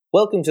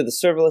Welcome to the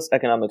Serverless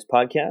Economics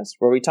Podcast,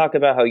 where we talk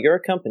about how your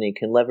company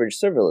can leverage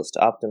serverless to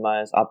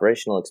optimize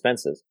operational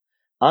expenses.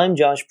 I'm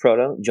Josh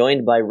Proto,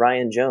 joined by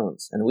Ryan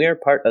Jones, and we are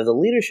part of the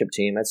leadership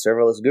team at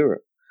Serverless Guru,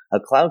 a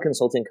cloud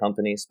consulting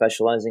company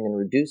specializing in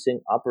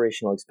reducing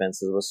operational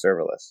expenses with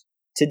serverless.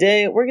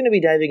 Today, we're going to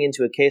be diving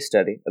into a case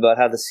study about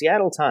how the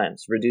Seattle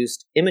Times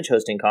reduced image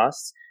hosting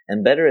costs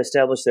and better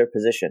established their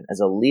position as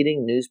a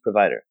leading news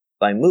provider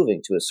by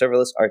moving to a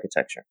serverless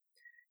architecture.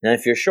 Now,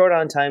 if you're short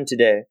on time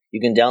today, you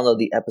can download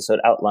the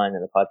episode outline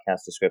in the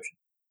podcast description.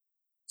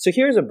 So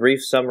here's a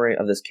brief summary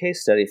of this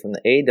case study from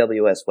the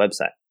AWS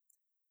website.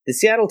 The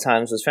Seattle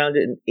Times was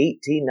founded in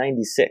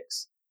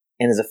 1896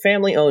 and is a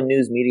family-owned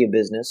news media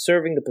business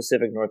serving the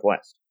Pacific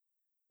Northwest.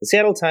 The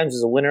Seattle Times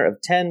is a winner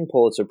of 10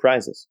 Pulitzer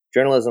Prizes,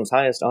 journalism's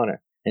highest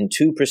honor, and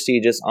 2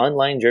 prestigious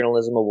online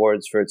journalism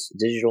awards for its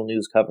digital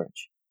news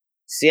coverage.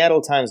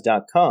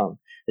 SeattleTimes.com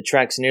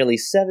attracts nearly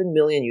 7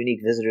 million unique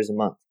visitors a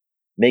month,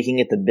 making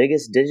it the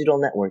biggest digital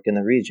network in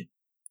the region.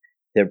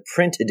 Their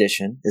print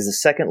edition is the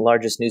second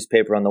largest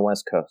newspaper on the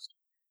West Coast,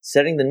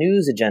 setting the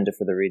news agenda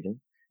for the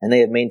region, and they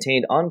have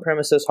maintained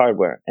on-premises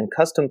hardware and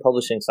custom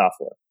publishing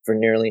software for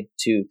nearly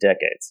 2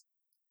 decades.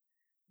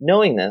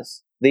 Knowing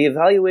this, they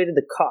evaluated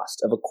the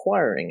cost of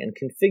acquiring and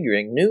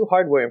configuring new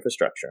hardware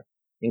infrastructure,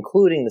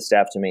 including the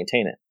staff to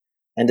maintain it,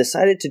 and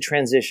decided to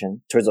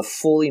transition towards a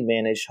fully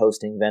managed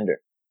hosting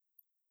vendor.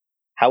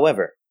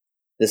 However,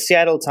 the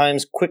Seattle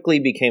Times quickly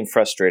became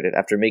frustrated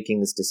after making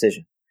this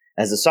decision,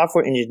 as the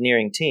software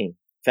engineering team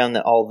found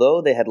that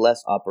although they had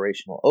less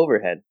operational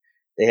overhead,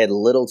 they had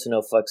little to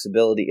no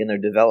flexibility in their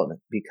development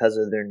because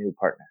of their new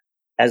partner.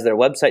 As their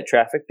website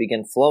traffic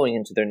began flowing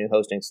into their new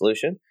hosting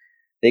solution,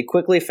 they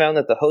quickly found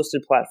that the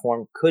hosted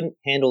platform couldn't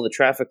handle the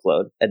traffic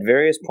load at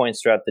various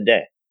points throughout the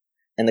day,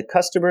 and the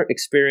customer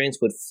experience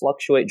would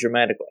fluctuate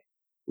dramatically,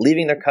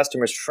 leaving their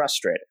customers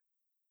frustrated.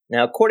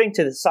 Now, according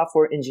to the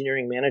software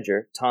engineering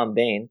manager, Tom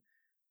Bain,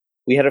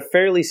 we had a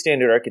fairly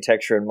standard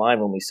architecture in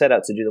mind when we set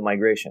out to do the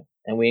migration,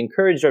 and we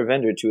encouraged our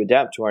vendor to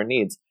adapt to our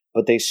needs,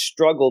 but they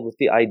struggled with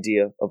the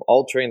idea of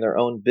altering their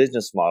own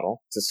business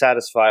model to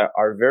satisfy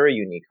our very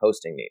unique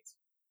hosting needs.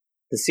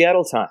 The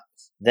Seattle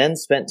Times then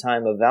spent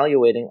time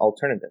evaluating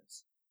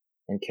alternatives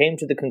and came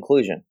to the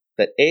conclusion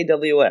that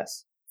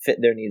AWS fit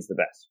their needs the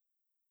best.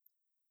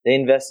 They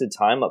invested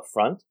time up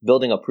front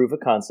building a proof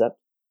of concept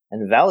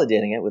and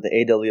validating it with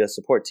the AWS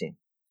support team,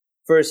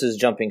 versus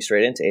jumping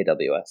straight into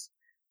AWS,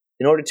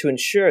 in order to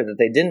ensure that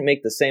they didn't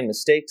make the same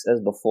mistakes as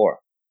before,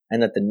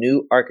 and that the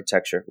new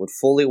architecture would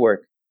fully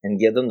work and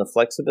give them the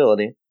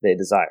flexibility they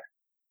desire.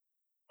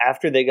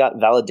 After they got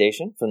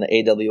validation from the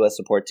AWS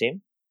support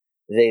team,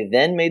 they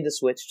then made the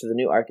switch to the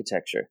new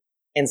architecture,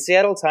 and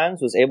Seattle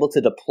Times was able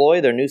to deploy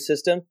their new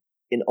system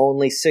in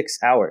only 6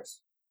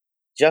 hours,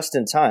 just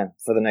in time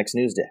for the next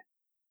news day.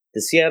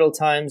 The Seattle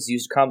Times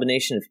used a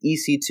combination of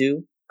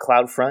EC2,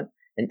 CloudFront,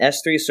 and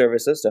S3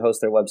 services to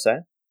host their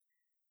website.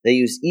 They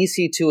used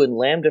EC2 and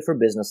Lambda for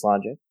business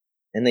logic,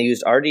 and they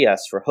used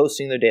RDS for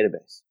hosting their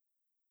database.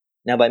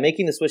 Now, by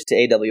making the switch to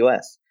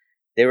AWS,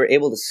 they were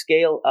able to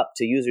scale up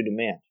to user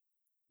demand.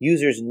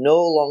 Users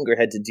no longer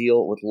had to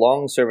deal with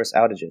long service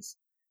outages,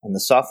 and the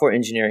software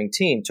engineering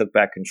team took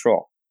back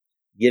control,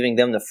 giving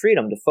them the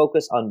freedom to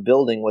focus on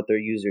building what their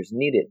users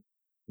needed,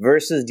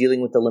 versus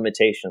dealing with the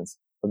limitations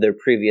of their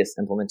previous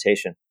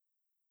implementation.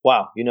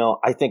 Wow,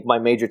 I think my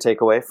major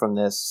takeaway from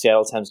this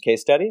Seattle Times case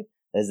study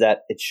is that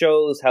it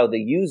shows how the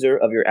user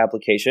of your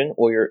application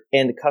or your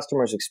end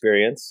customer's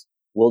experience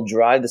will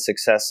drive the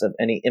success of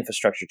any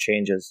infrastructure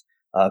changes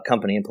a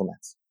company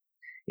implements.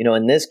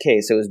 In this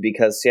case, it was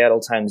because Seattle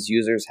Times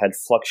users had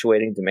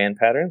fluctuating demand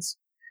patterns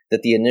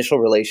that the initial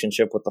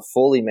relationship with the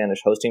fully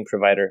managed hosting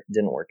provider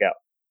didn't work out.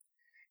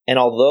 And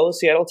although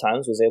Seattle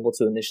Times was able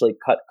to initially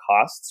cut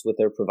costs with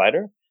their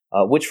provider,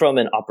 which from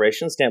an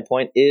operations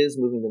standpoint is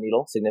moving the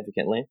needle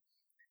significantly,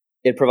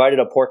 it provided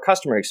a poor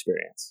customer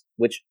experience,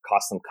 which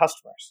cost them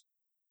customers.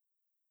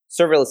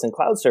 Serverless and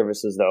cloud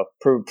services, though,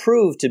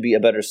 proved to be a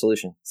better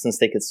solution since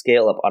they could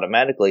scale up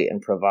automatically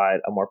and provide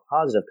a more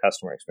positive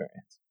customer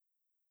experience.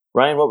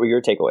 Ryan, what were your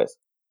takeaways?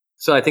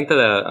 So I think that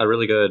a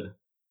really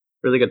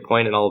good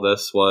point in all of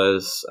this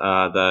was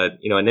that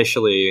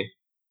initially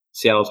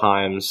Seattle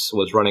Times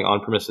was running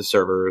on-premises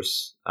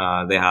servers.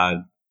 They had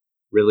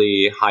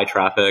really high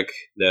traffic,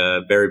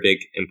 the very big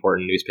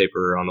important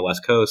newspaper on the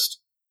West Coast.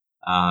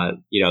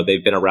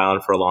 They've been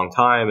around for a long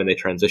time, and they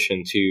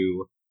transitioned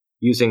to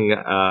using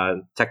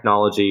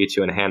technology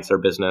to enhance their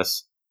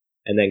business.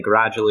 And then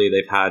gradually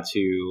they've had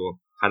to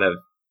kind of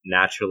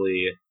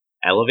naturally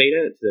elevate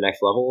it to the next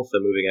level. So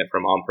moving it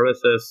from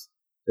on-premises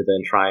to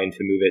then trying to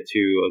move it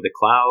to the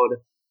cloud.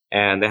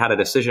 And they had a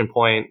decision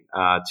point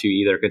to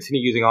either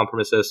continue using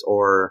on-premises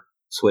or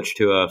switch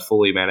to a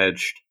fully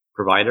managed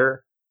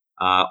provider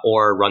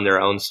or run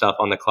their own stuff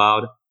on the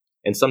cloud.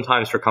 And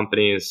sometimes for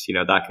companies,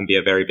 that can be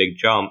a very big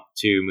jump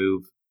to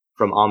move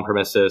from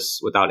on-premises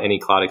without any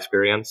cloud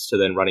experience to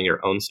then running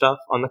your own stuff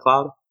on the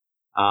cloud.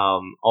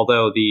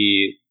 Although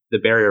the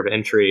barrier of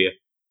entry,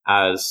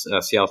 as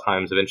Seattle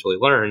Times eventually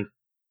learned,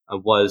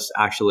 was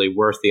actually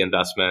worth the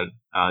investment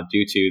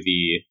due to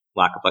the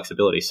lack of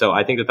flexibility. So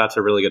I think that that's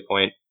a really good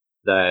point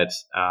that,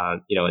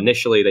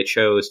 initially they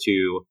chose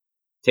to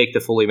take the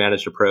fully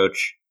managed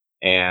approach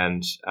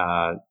and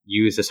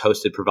use this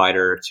hosted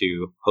provider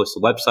to host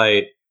the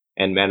website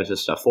and manage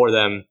this stuff for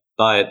them.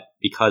 But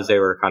because they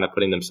were kind of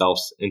putting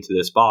themselves into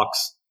this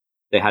box,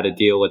 they had to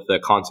deal with the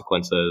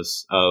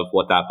consequences of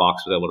what that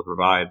box was able to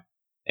provide.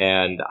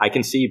 And I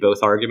can see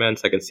both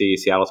arguments. I can see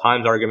Seattle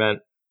Times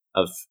argument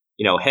of,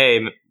 hey,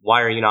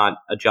 why are you not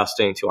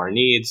adjusting to our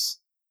needs?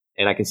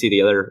 And I can see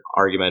the other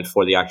argument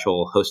for the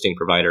actual hosting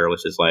provider,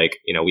 which is like,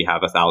 we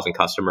have 1,000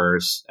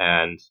 customers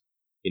and,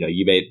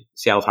 you made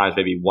Seattle Times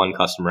maybe one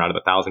customer out of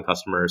 1,000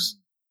 customers.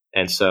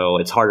 And so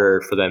it's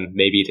harder for them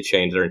maybe to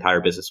change their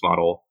entire business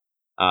model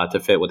to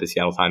fit what the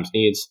Seattle Times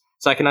needs.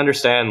 So I can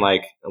understand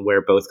like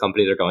where both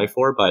companies are going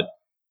for, but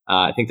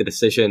I think the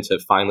decision to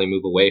finally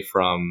move away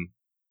from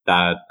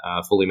that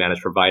fully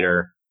managed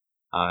provider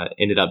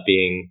ended up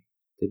being,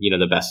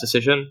 the best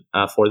decision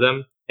for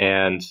them.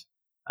 And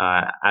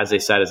as they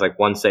said, is like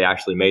once they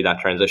actually made that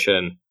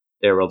transition,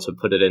 they were able to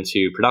put it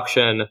into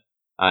production.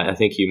 I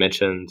think you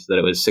mentioned that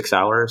it was 6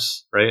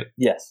 hours, right?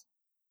 Yes.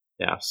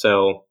 Yeah.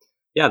 So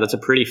yeah, that's a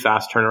pretty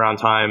fast turnaround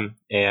time.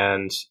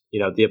 And,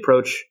 the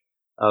approach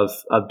of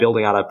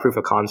building out a proof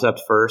of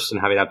concept first and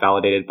having that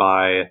validated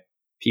by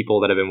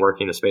people that have been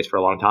working in the space for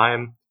a long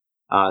time.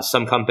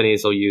 Some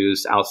companies will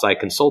use outside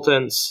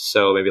consultants.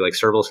 So maybe like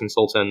serverless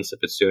consultants, if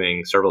it's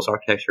doing serverless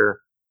architecture.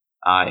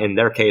 In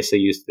their case, they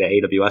use the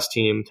AWS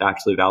team to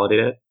actually validate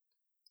it.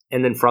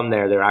 And then from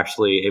there, they're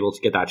actually able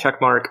to get that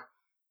check mark,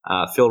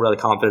 feel really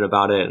confident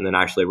about it, and then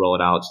actually roll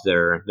it out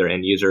to their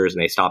end users,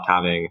 and they stopped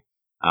having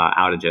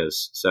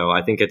outages. So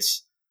I think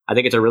it's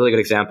a really good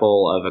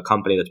example of a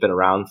company that's been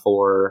around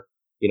for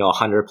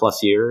 100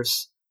 plus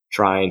years,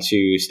 trying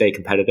to stay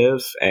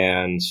competitive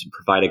and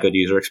provide a good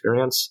user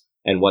experience,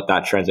 and what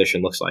that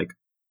transition looks like.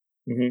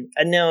 Mm-hmm.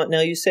 And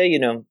now you say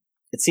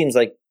it seems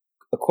like,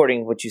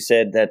 according to what you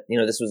said, that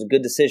this was a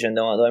good decision.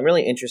 Though I'm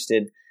really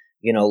interested,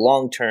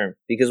 long term,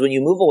 because when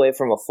you move away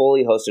from a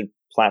fully hosted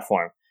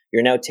platform,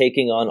 you're now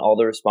taking on all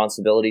the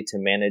responsibility to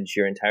manage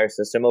your entire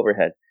system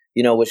overhead,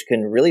 which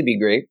can really be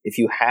great if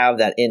you have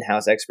that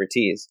in-house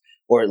expertise,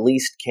 or at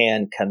least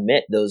can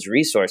commit those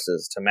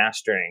resources to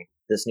mastering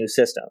this new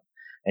system.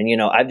 And,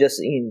 I've just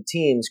seen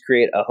teams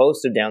create a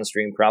host of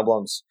downstream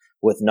problems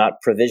with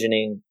not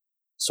provisioning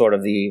sort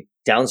of the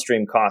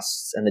downstream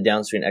costs and the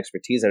downstream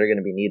expertise that are going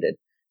to be needed.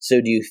 So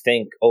do you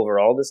think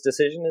overall this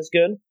decision is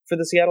good for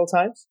the Seattle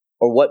Times?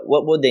 Or what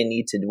would they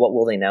need to do? What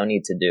will they now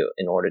need to do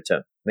in order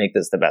to make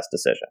this the best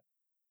decision?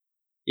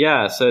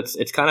 Yeah, so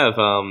it's kind of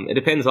it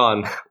depends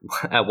on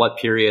at what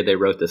period they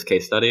wrote this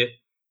case study.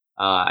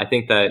 I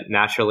think that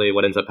naturally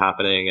what ends up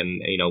happening,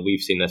 and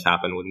we've seen this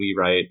happen when we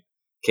write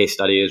case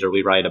studies or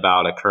we write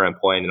about a current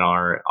point in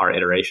our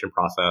iteration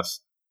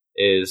process,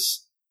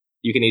 is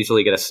you can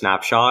easily get a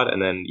snapshot,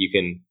 and then you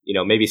can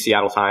maybe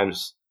Seattle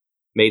Times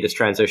made this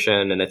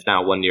transition and it's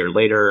now 1 year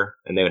later,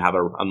 and they would have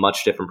a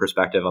much different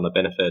perspective on the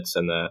benefits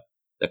and the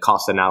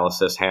cost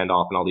analysis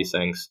handoff and all these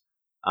things.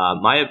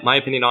 My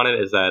opinion on it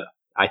is that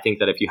I think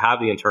that if you have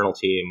the internal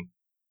team,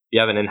 if you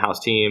have an in-house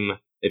team,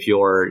 if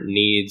your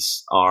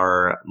needs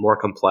are more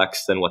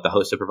complex than what the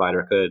hosted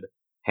provider could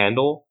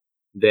handle,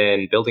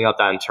 then building up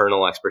that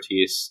internal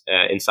expertise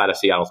inside of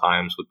Seattle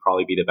Times would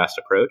probably be the best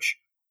approach.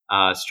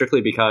 Strictly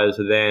because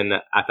then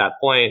at that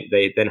point,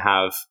 they then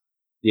have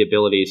the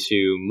ability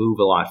to move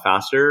a lot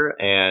faster,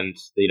 and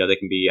they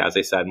can be, as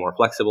I said, more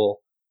flexible.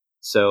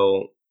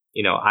 So,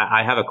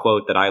 I have a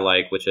quote that I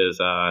like, which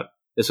is,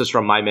 this was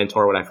from my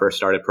mentor when I first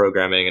started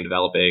programming and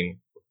developing,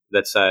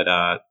 that said,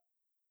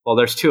 well,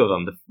 there's two of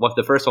them.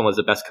 The first one was,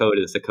 the best code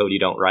is the code you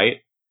don't write.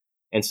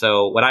 And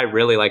so what I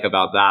really like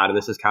about that, and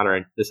this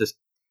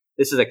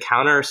is a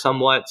counter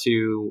somewhat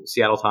to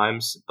Seattle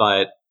Times,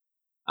 but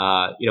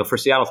for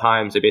Seattle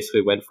Times, they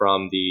basically went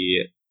from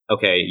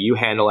okay, you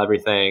handle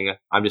everything,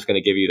 I'm just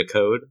going to give you the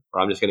code,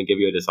 or I'm just going to give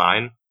you a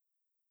design,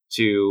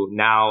 to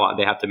now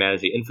they have to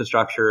manage the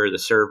infrastructure, the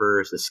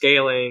servers, the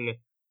scaling,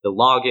 the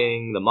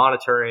logging, the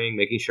monitoring,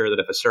 making sure that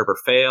if a server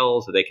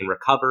fails, that they can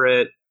recover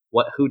it.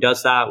 Who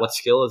does that? What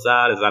skill is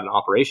that? Is that an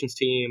operations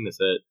team? Is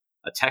it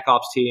a tech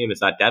ops team?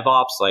 Is that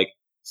DevOps?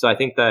 So I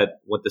think that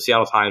what the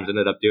Seattle Times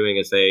ended up doing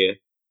is they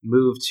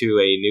moved to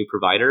a new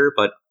provider,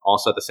 but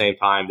also at the same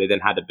time, they then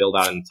had to build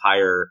out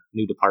entire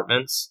new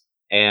departments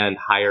and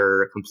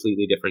hire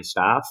completely different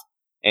staff.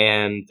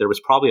 And there was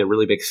probably a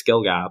really big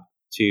skill gap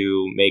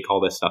to make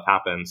all this stuff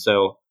happen.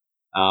 So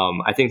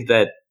I think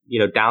that,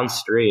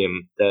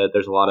 downstream,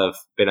 there's a lot of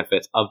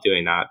benefits of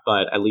doing that.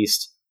 But at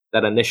least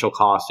that initial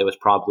cost, it was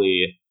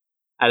probably,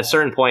 at a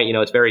certain point,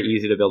 it's very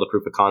easy to build a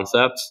proof of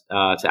concept,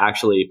 to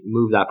actually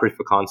move that proof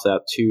of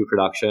concept to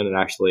production and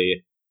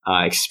actually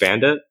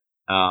expand it.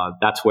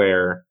 That's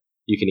where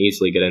you can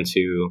easily get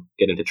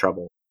into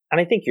trouble. And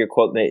I think your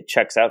quote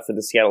checks out for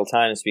the Seattle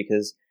Times,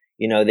 because,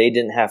 they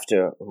didn't have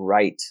to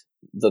write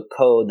the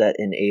code that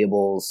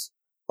enables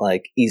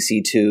like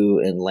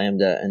EC2 and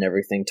Lambda and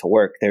everything to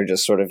work. They're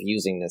just sort of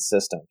using this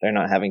system. They're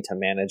not having to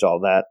manage all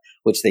that,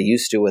 which they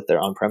used to with their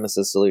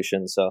on-premises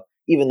solution. So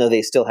even though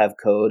they still have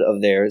code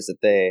of theirs that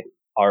they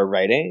are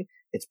writing,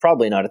 it's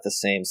probably not at the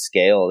same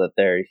scale that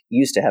they're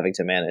used to having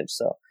to manage.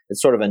 So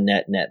it's sort of a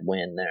net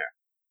win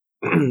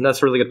there.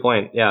 That's a really good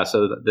point. Yeah.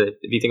 So if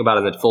you think about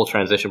it in the full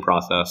transition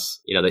process,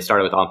 they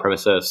started with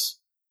on-premises.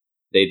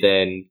 They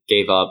then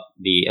gave up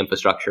the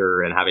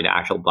infrastructure and having to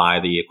actually buy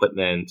the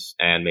equipment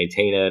and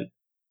maintain it,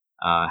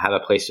 have a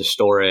place to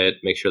store it,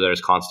 make sure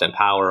there's constant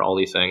power, all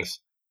these things.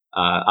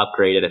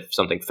 Upgrade it if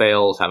something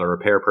fails, have a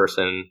repair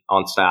person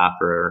on staff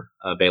or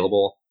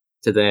available,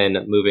 to then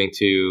moving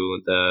to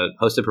the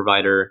hosted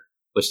provider,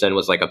 which then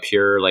was like a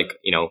pure,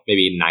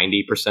 maybe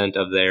 90%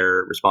 of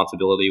their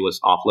responsibility was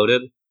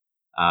offloaded,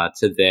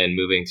 to then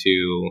moving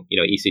to,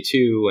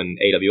 EC2 and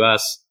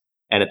AWS.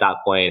 And at that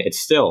point, it's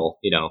still,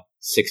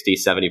 60,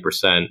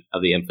 70%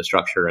 of the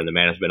infrastructure and the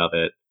management of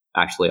it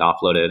actually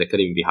offloaded. It could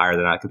even be higher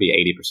than that. It could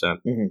be 80%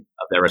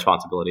 of their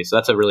responsibility. So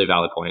that's a really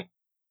valid point.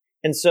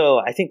 And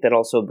so I think that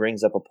also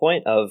brings up a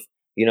point of,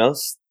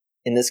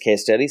 in this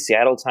case study,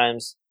 Seattle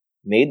Times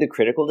made the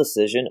critical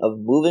decision of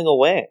moving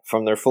away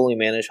from their fully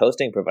managed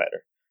hosting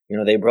provider.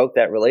 They broke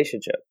that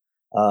relationship.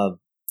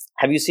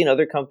 Have you seen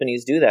other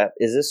companies do that?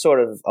 Is this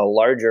sort of a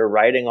larger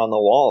writing on the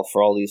wall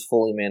for all these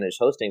fully managed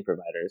hosting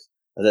providers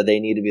that they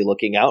need to be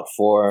looking out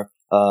for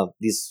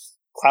these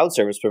cloud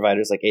service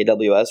providers like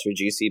AWS or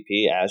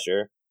GCP,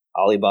 Azure,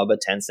 Alibaba,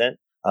 Tencent?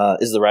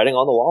 Is the writing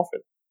on the wall for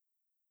them?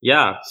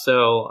 Yeah.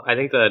 So I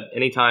think that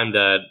anytime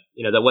that,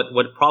 that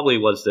what probably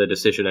was the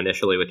decision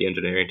initially with the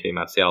engineering team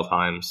at Seattle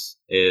Times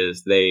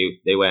is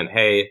they went,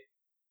 hey,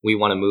 we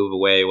want to move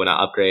away, want to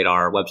upgrade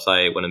our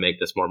website, want to make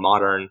this more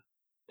modern.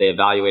 They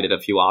evaluated a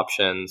few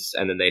options,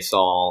 and then they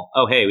saw,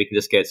 oh, hey, we can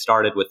just get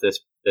started with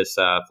this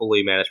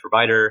fully managed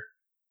provider,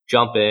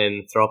 jump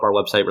in, throw up our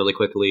website really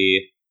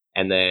quickly,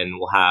 and then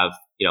we'll have,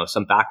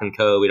 some backend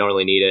code. We don't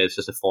really need it. It's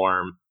just a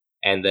form.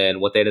 And then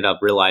what they ended up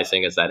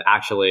realizing is that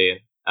actually,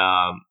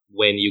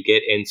 when you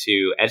get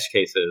into edge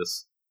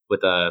cases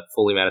with a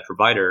fully managed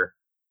provider,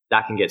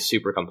 that can get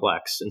super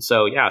complex. And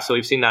so, so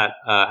we've seen that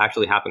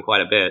actually happen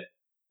quite a bit.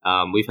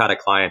 We've had a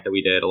client that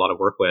we did a lot of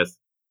work with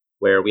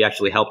where we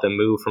actually helped them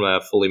move from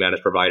a fully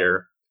managed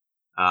provider,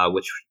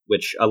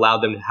 which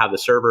allowed them to have the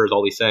servers,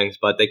 all these things,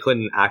 but they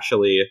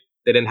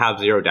didn't have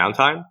zero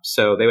downtime.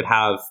 So they would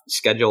have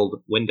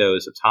scheduled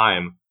windows of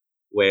time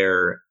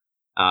where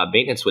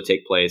maintenance would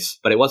take place,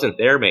 but it wasn't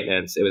their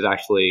maintenance. It was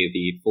actually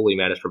the fully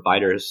managed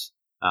provider's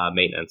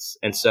maintenance.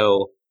 And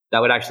so that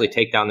would actually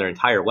take down their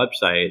entire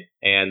website.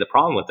 And the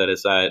problem with it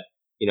is that,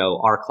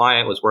 our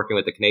client was working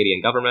with the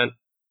Canadian government,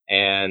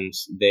 and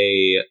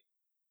they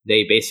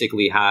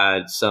basically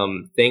had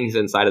some things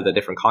inside of the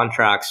different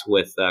contracts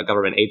with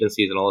government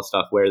agencies and all this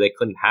stuff where they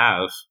couldn't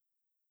have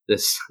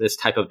this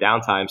type of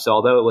downtime. So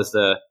although it was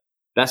the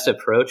best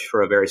approach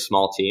for a very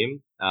small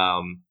team,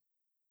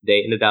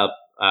 they ended up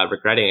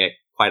regretting it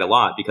quite a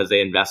lot because they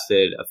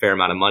invested a fair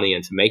amount of money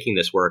into making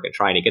this work and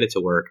trying to get it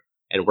to work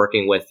and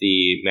working with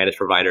the managed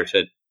provider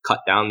to cut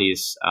down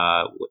these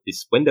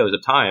windows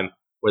of time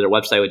where their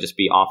website would just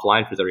be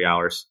offline for 30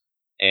 hours.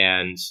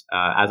 And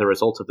as a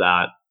result of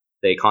that,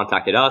 they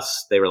contacted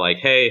us. They were like,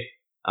 hey,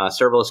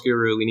 Serverless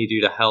Guru, we need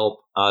you to help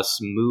us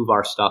move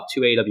our stuff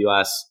to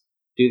AWS,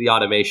 do the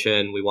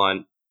automation we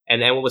want.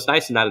 And what was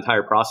nice in that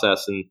entire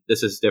process, and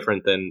this is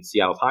different than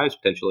Seattle Times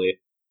potentially,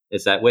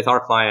 is that with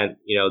our client,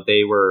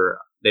 they were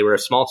a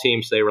small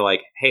team. So they were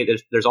like, hey,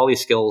 there's all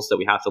these skills that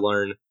we have to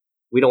learn.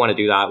 We don't want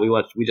to do that.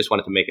 We just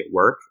wanted to make it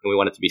work, and we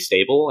want it to be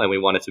stable, and we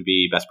want it to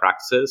be best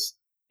practices.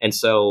 And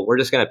so we're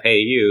just going to pay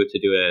you to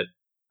do it.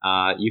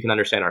 You can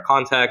understand our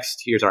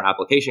context. Here's our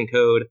application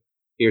code.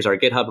 Here's our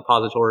GitHub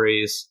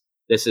repositories.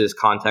 This is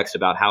context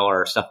about how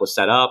our stuff was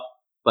set up.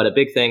 But a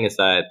big thing is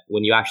that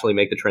when you actually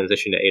make the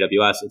transition to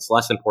AWS, it's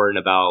less important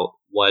about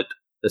what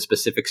the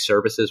specific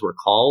services were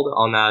called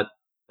on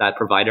that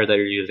provider that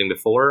you're using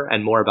before,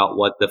 and more about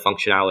what the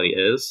functionality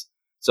is.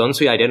 So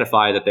once we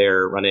identify that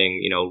they're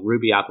running,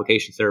 Ruby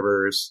application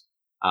servers,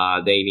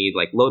 they need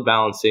like load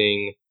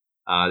balancing,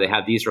 they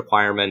have these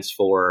requirements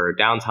for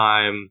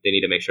downtime, they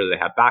need to make sure they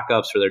have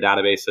backups for their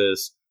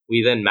databases.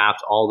 We then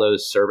mapped all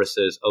those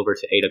services over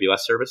to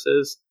AWS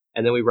services,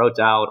 and then we wrote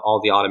out all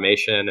the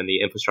automation and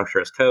the infrastructure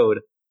as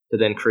code to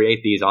then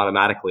create these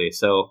automatically.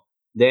 So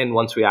then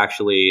once we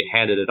actually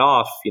handed it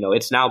off,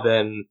 it's now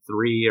been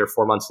 3 or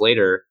 4 months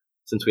later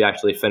since we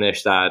actually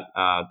finished that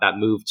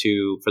move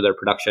for their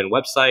production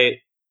website.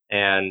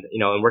 And,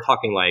 and we're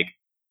talking like,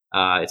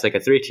 it's like a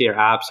 3-tier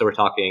app. So we're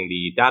talking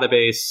the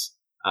database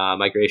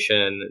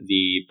migration,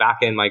 the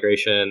backend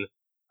migration,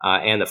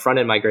 and the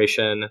front-end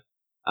migration,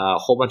 a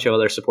whole bunch of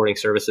other supporting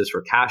services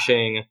for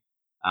caching,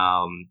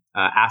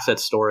 asset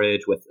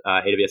storage with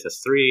AWS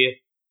S3,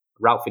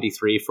 Route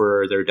 53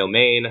 for their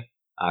domain,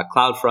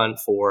 CloudFront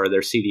for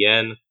their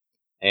CDN,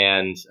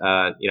 and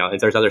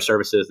if there's other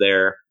services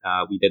there,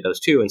 we did those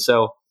too. And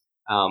so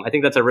I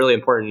think that's a really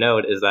important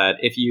note, is that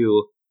if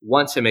you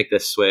want to make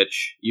this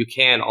switch, you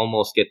can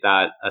almost get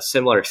a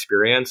similar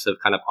experience of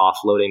kind of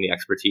offloading the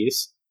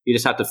expertise. You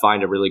just have to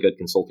find a really good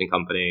consulting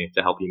company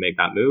to help you make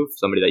that move,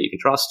 somebody that you can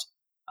trust.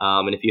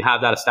 And if you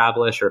have that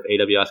established, or if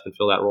AWS can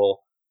fill that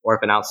role, or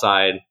if an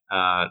outside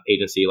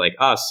agency like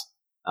us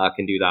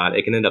can do that,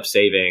 it can end up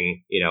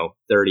saving,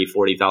 $30,000,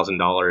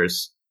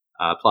 $40,000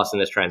 plus in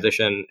this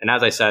transition. And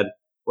as I said,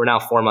 we're now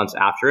 4 months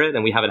after it,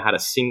 and we haven't had a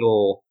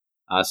single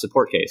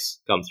support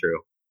case come through.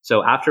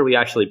 So after we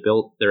actually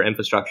built their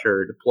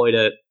infrastructure, deployed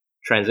it,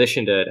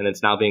 transitioned it, and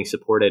it's now being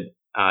supported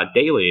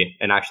daily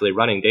and actually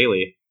running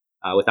daily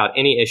without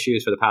any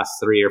issues for the past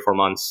 3 or 4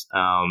 months.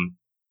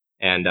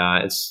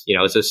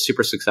 It's a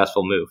super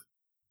successful move.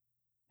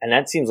 And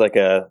that seems like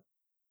a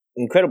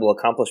incredible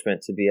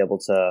accomplishment to be able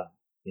to,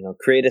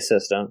 create a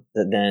system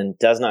that then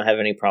does not have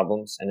any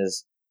problems and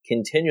is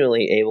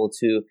continually able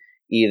to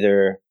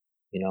either,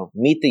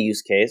 meet the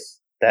use case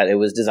that it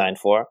was designed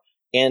for,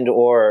 and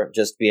or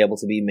just be able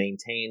to be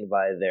maintained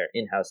by their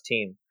in-house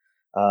team.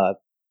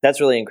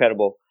 That's really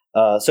incredible.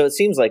 So it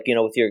seems like,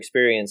 with your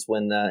experience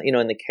when,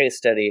 in the case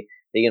study,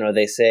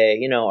 they say,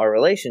 our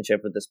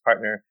relationship with this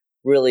partner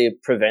really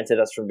prevented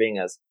us from being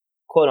as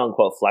quote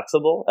unquote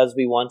flexible as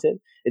we wanted.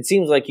 It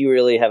seems like you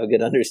really have a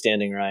good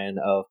understanding, Ryan,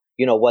 of,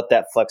 what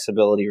that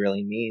flexibility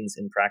really means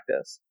in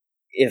practice.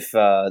 If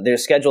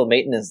there's scheduled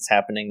maintenance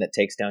happening that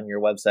takes down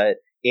your website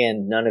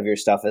and none of your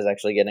stuff is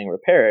actually getting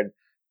repaired,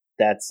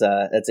 that's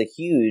a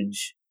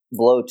huge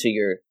blow to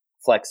your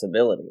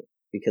flexibility,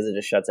 because it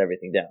just shuts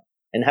everything down.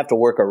 And have to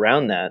work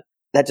around that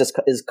just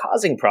is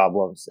causing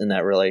problems in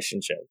that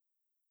relationship.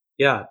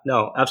 Yeah,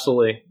 no,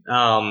 absolutely.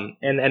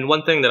 And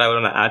one thing that I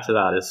want to add to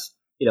that is,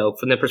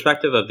 from the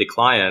perspective of the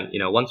client,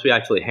 once we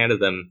actually handed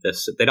them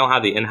this, they don't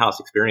have the in-house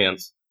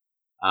experience.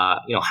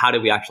 How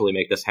do we actually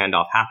make this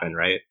handoff happen,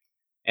 right?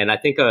 And I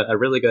think a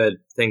really good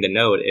thing to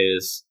note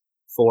is,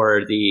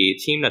 for the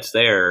team that's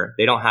there,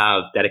 they don't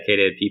have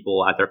dedicated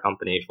people at their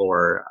company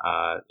for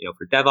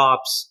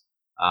DevOps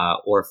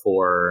or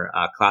for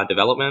cloud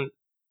development,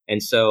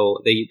 and so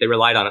they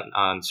relied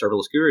on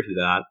Serverless Guru to do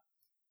that.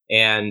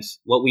 And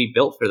what we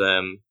built for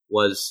them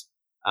was,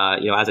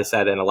 as I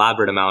said, an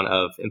elaborate amount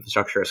of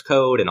infrastructure as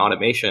code and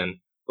automation.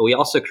 But we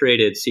also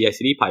created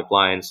CI/CD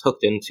pipelines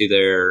hooked into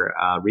their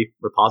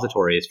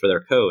repositories for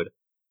their code.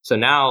 So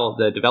now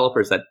the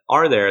developers that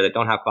are there that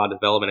don't have cloud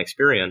development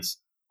experience,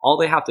 all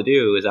they have to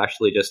do is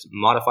actually just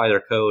modify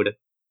their code,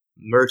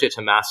 merge it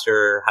to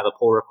master, have a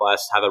pull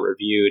request, have it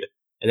reviewed.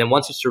 And then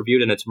once it's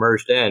reviewed and it's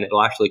merged in,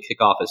 it'll actually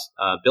kick off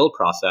a build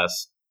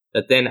process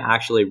that then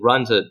actually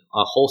runs a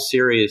whole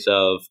series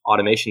of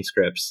automation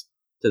scripts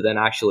to then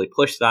actually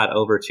push that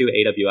over to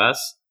AWS.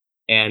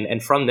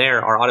 And from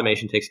there, our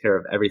automation takes care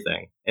of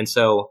everything. And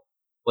so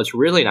what's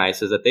really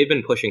nice is that they've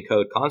been pushing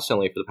code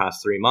constantly for the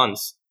past 3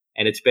 months,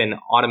 and it's been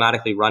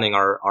automatically running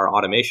our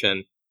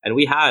automation. And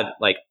we had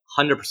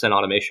 100%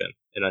 automation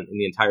in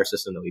the entire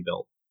system that we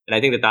built. And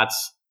I think that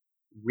that's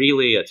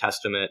really a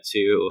testament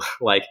to,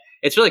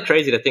 it's really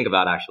crazy to think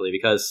about, actually,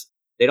 because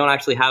they don't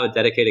actually have a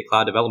dedicated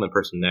cloud development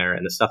person there.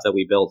 And the stuff that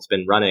we built's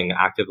been running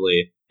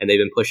actively, and they've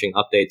been pushing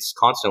updates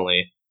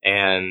constantly,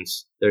 and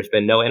there's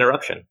been no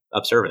interruption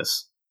of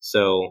service.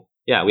 So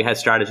yeah, we had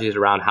strategies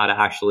around how to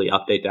actually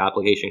update the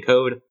application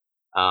code.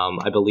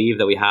 I believe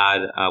that we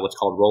had what's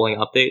called rolling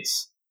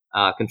updates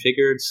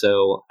configured.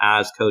 So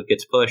as code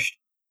gets pushed,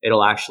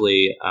 it'll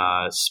actually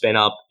spin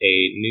up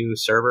a new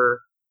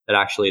server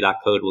that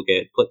code will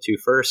get put to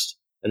first.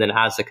 And then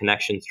as the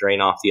connections drain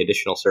off the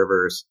additional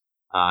servers,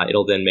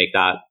 it'll then make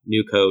that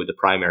new code the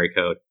primary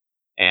code.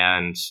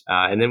 And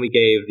then we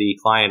gave the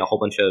client a whole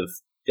bunch of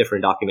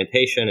different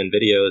documentation and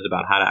videos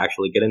about how to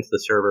actually get into the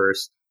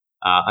servers,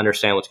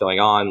 understand what's going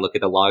on, look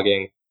at the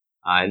logging.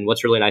 And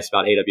what's really nice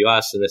about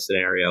AWS in this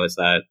scenario is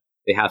that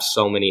they have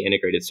so many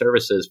integrated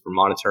services for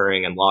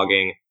monitoring and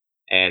logging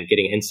and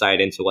getting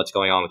insight into what's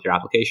going on with your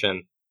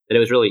application, that it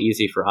was really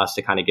easy for us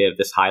to kind of give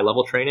this high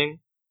level training.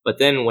 But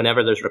then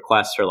whenever there's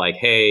requests for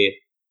hey,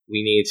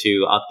 we need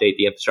to update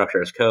the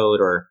infrastructure as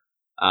code, or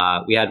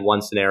we had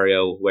one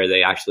scenario where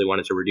they actually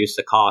wanted to reduce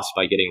the cost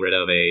by getting rid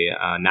of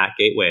a NAT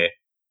gateway.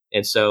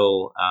 And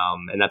so,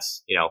 and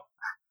that's,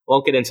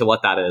 won't get into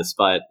what that is,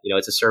 but,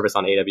 it's a service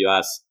on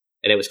AWS,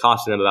 and it was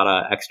costing them about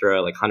an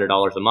extra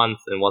 $100 a month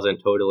and wasn't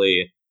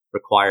totally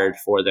required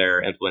for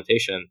their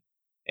implementation.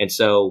 And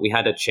so we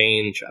had to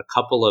change a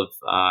couple of,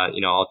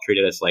 I'll treat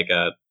it as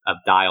a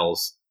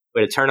dials.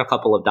 We had to turn a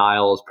couple of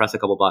dials, press a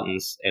couple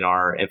buttons in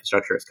our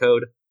infrastructure as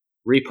code,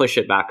 re-push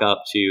it back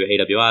up to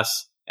AWS,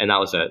 and that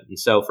was it. And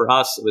so for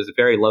us, it was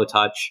very low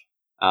touch.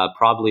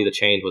 Probably the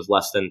change was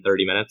less than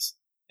 30 minutes.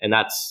 And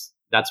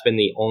that's been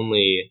the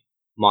only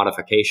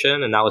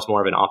modification. And that was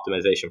more of an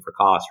optimization for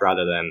cost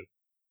rather than,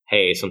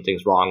 hey,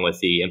 something's wrong with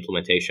the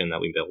implementation that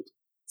we built.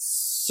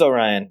 So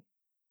Ryan,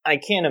 I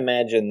can't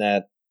imagine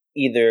that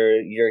either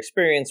your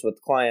experience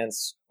with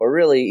clients or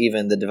really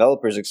even the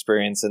developer's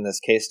experience in this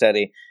case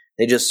study,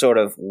 they just sort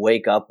of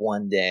wake up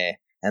one day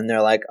and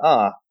they're like,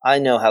 I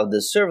know how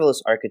this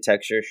serverless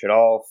architecture should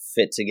all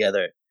fit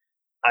together.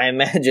 I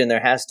imagine there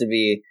has to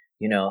be,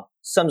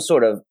 some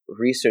sort of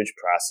research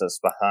process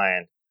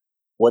behind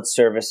what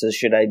services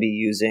should I be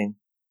using.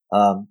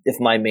 If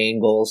my main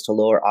goal is to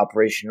lower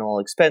operational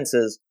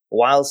expenses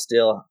while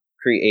still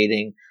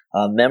creating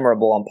a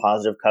memorable and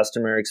positive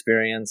customer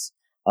experience,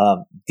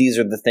 these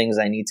are the things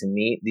I need to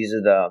meet. These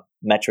are the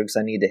metrics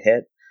I need to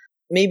hit.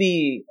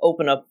 Maybe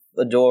open up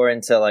a door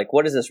into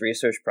what does this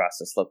research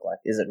process look like?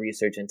 Is it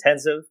research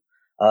intensive?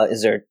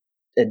 Is there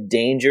a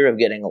danger of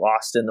getting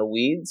lost in the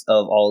weeds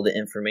of all the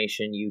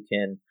information you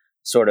can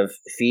sort of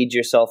feed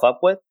yourself up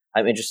with?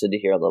 I'm interested to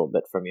hear a little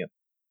bit from you.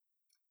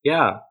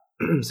 Yeah,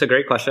 it's a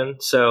great question.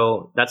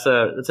 So that's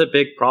a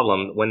big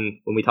problem when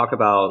we talk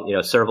about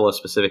serverless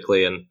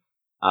specifically, and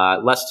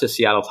less to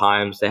Seattle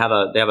Times. They have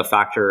a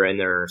factor in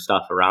their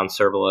stuff around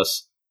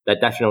serverless that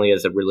definitely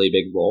is a really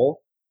big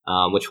role,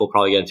 which we'll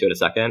probably get into in a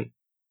second.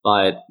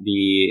 But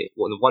the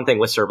one thing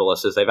with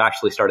serverless is they've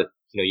actually started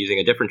using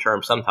a different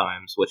term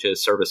sometimes, which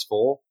is service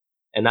full,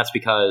 and that's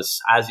because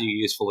as you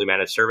use fully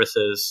managed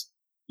services,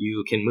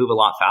 you can move a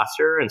lot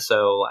faster. And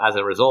so as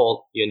a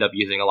result, you end up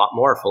using a lot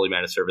more fully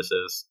managed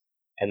services.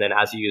 And then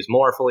as you use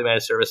more fully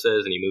managed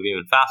services and you move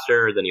even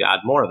faster, then you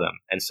add more of them.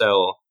 And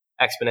so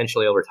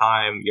exponentially over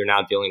time, you're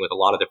now dealing with a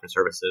lot of different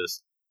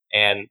services.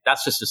 And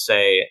that's just to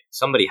say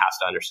somebody has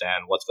to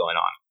understand what's going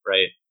on,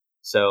 right?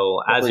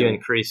 So as you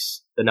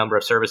increase the number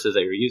of services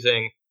that you're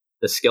using,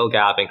 the skill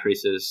gap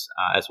increases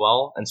as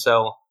well. And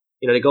so,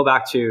 to go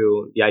back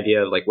to the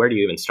idea of where do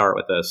you even start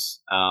with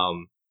this?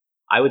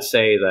 I would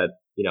say that,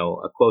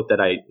 a quote that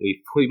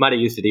we might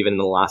have used it even in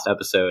the last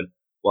episode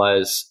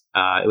was,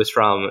 it was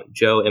from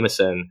Joe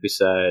Imison, who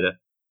said,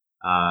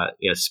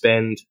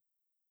 spend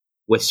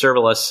with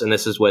serverless, and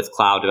this is with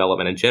cloud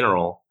development in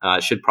general,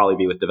 it should probably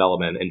be with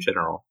development in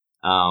general.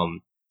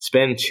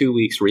 Spend 2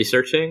 weeks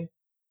researching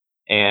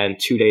and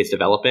 2 days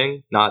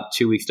developing, not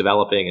 2 weeks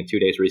developing and 2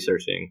 days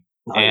researching.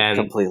 And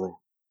completely.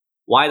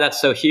 Why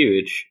that's so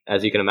huge,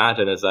 as you can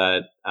imagine, is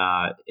that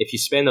if you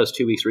spend those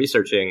 2 weeks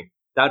researching,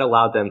 that would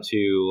allow them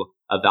to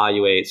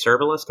evaluate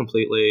serverless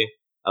completely,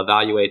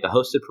 evaluate the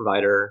hosted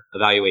provider,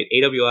 evaluate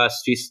AWS,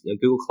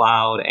 Google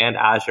Cloud, and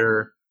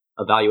Azure,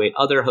 evaluate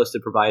other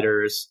hosted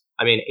providers.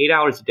 8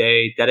 hours a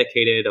day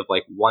dedicated of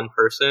one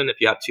person. If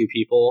you have 2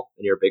 people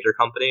and you're a bigger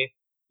company,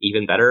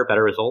 even better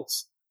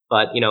results.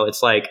 But,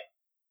 it's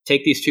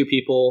take these 2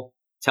 people,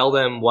 tell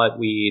them what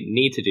we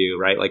need to do,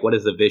 right? What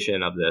is the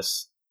vision of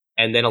this?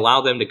 And then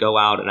allow them to go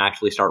out and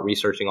actually start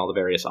researching all the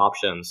various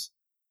options,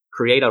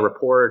 create a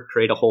report,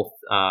 create a whole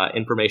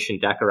information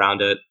deck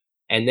around it,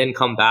 and then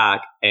come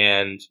back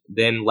and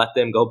then let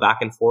them go back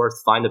and forth,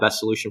 find the best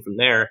solution from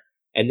there.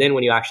 And then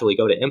when you actually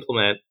go to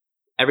implement,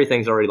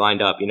 everything's already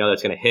lined up.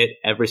 That's going to hit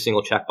every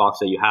single checkbox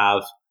that you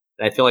have.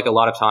 And I feel like a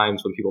lot of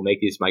times when people make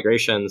these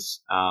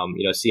migrations,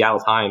 Seattle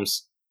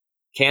Times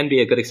can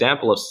be a good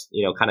example of,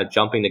 kind of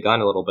jumping the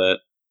gun a little bit.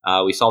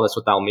 We saw this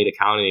with Alameda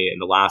County in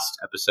the last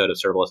episode of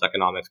Serverless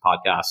Economics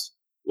podcast,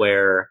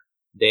 where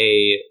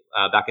they,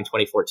 back in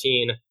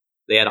 2014,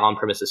 they had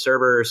on-premises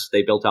servers.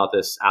 They built out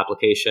this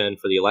application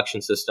for the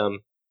election system,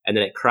 and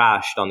then it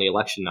crashed on the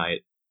election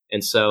night.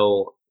 And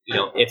so,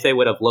 if they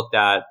would have looked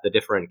at the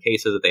different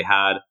cases that they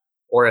had,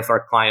 or if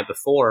our client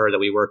before that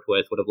we worked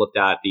with would have looked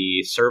at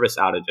the service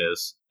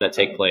outages that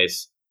take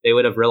place, they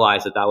would have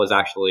realized that that was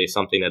actually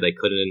something that they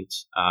couldn't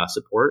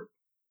support,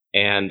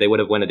 and they would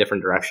have went a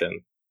different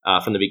direction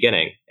from the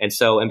beginning. And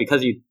so,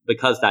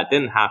 because that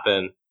didn't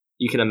happen,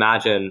 you can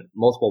imagine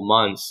multiple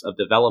months of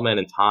development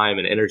and time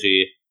and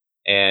energy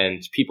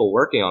and people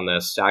working on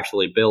this to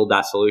actually build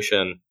that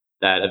solution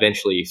that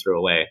eventually you threw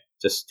away,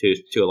 just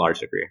to a large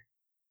degree.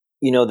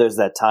 There's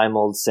that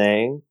time-old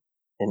saying,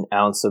 an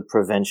ounce of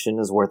prevention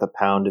is worth a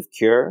pound of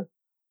cure.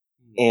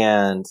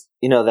 And,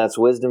 that's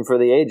wisdom for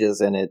the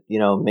ages. And it,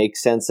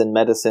 makes sense in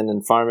medicine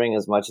and farming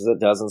as much as it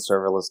does in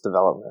serverless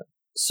development.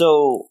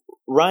 So,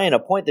 Ryan, a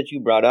point that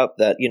you brought up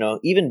that,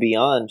 even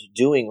beyond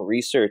doing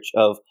research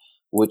of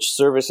which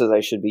services I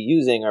should be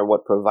using or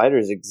what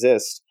providers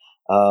exist,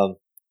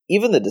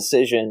 even the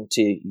decision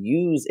to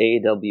use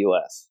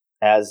AWS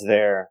as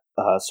their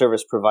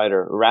service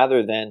provider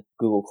rather than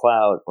Google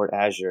Cloud or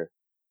Azure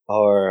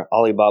or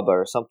Alibaba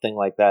or something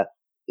like that,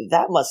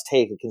 that must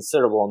take a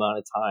considerable amount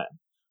of time.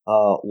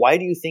 Why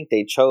do you think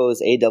they chose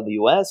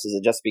AWS? Is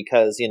it just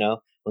because,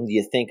 when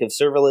you think of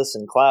serverless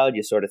and cloud,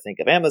 you sort of think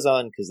of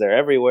Amazon because they're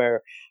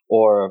everywhere?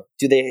 Or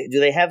do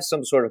they have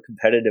some sort of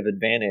competitive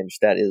advantage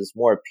that is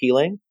more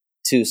appealing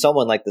to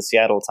someone like the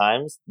Seattle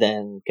Times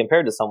than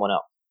compared to someone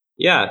else?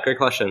 Yeah, great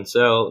question.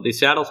 So the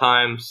Seattle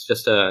Times,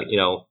 just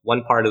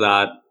one part of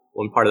that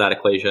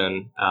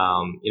equation.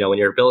 When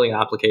you're building an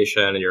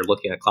application and you're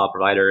looking at cloud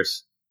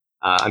providers,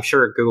 I'm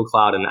sure Google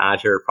Cloud and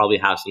Azure probably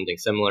have something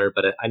similar,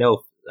 but I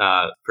know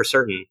for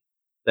certain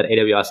that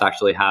AWS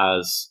actually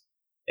has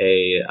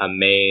a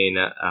main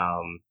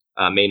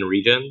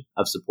region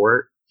of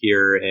support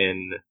here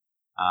in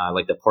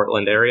the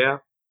Portland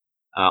area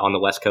on the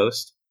West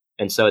Coast,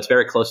 and so it's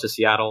very close to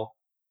Seattle.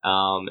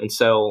 And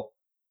so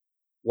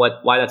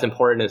why that's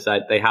important is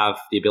that they have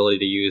the ability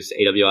to use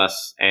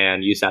AWS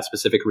and use that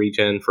specific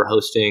region for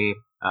hosting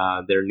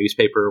their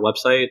newspaper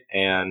website.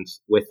 And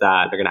with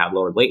that, they're going to have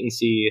lower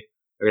latency.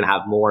 They're going to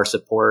have more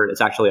support.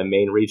 It's actually a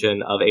main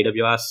region of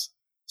AWS.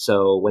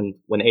 So when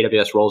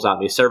AWS rolls out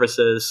new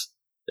services,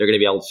 they're going to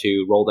be able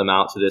to roll them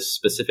out to this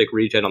specific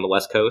region on the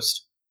West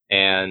Coast.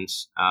 And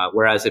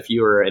whereas if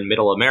you were in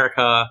Middle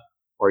America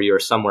or you're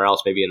somewhere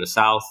else, maybe in the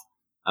South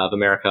of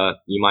America,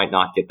 you might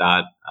not get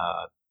that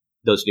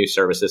those new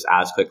services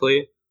as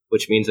quickly,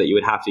 which means that you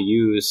would have to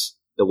use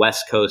the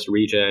West Coast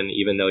region,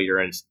 even though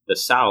you're in the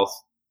South.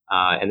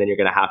 And then you're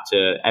going to have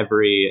to,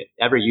 every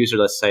user,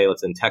 let's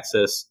in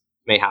Texas,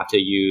 may have to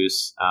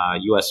use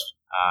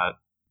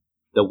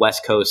the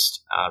West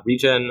Coast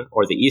region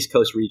or the East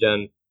Coast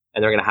region,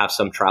 and they're going to have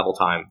some travel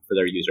time for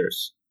their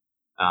users.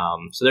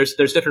 So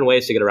there's different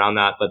ways to get around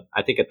that, but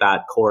I think at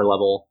that core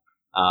level,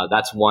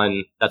 that's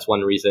one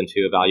reason to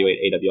evaluate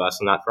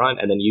AWS on that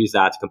front, and then use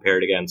that to compare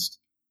it against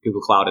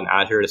Google Cloud and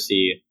Azure to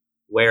see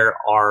where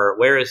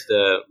is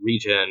the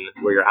region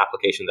where your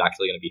application is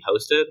actually going to be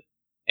hosted,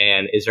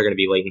 and is there going to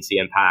be latency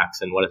impacts,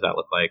 and what does that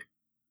look like?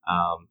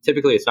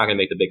 Typically, it's not going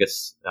to make the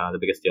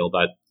biggest deal,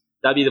 but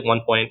that'd be the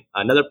one point.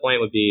 Another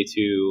point would be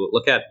to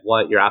look at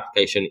what your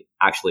application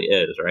actually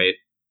is, right?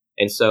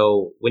 And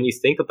so when you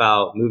think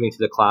about moving to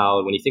the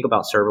cloud, when you think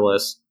about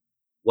serverless,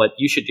 what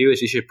you should do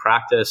is you should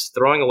practice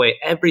throwing away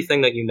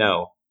everything that you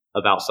know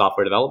about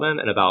software development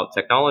and about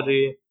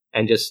technology,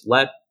 and just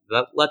let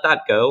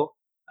that go.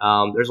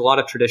 There's a lot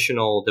of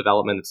traditional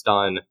development that's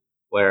done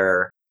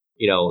where,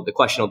 the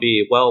question will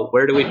be, well,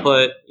 where do we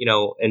put,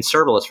 in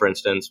serverless, for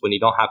instance, when you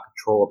don't have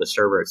control of the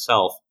server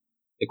itself,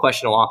 the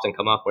question will often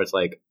come up where it's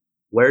like,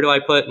 where do I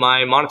put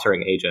my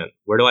monitoring agent?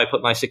 Where do I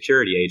put my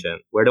security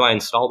agent? Where do I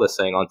install this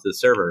thing onto the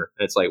server?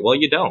 And it's like, well,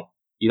 you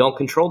don't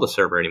control the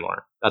server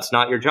anymore. That's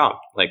not your job.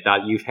 Like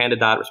that, you've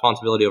handed that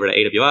responsibility over to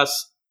AWS.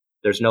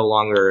 There's no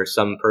longer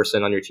some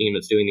person on your team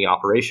that's doing the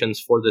operations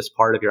for this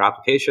part of your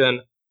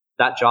application.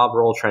 That job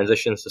role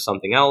transitions to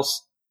something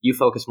else. You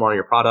focus more on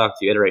your product,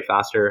 you iterate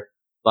faster.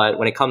 But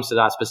when it comes to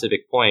that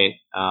specific point,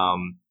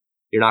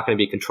 you're not going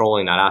to be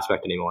controlling that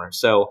aspect anymore.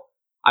 So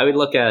I would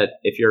look at,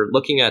 if you're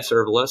looking at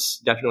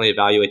serverless, definitely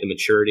evaluate the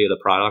maturity of the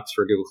products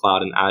for Google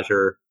Cloud and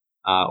Azure,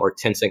 or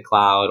Tencent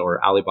Cloud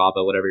or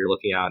Alibaba, whatever you're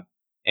looking at,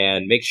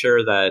 and make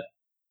sure that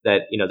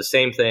the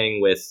same thing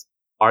with,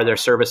 are there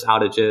service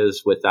outages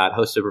with that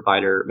hosted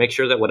provider? Make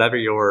sure that whatever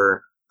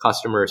your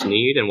customers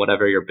need and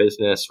whatever your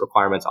business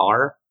requirements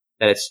are,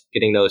 that it's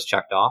getting those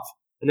checked off.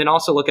 And then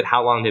also look at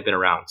how long they've been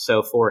around.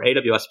 So for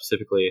AWS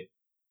specifically,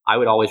 I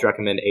would always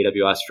recommend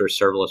AWS for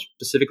serverless,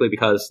 specifically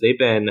because they've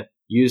been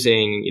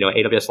using,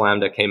 AWS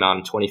Lambda came out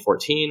in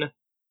 2014.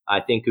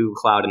 I think Google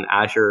Cloud and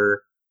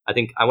Azure,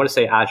 I want to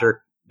say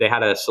Azure, they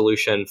had a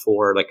solution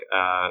for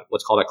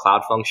what's called a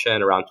cloud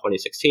function around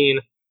 2016.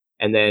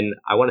 And then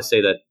I want to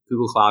say that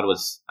Google Cloud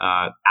was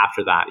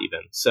after that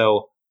even.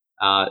 So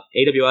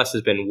AWS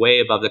has been way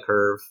above the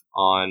curve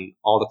on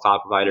all the cloud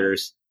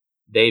providers.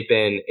 They've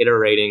been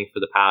iterating for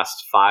the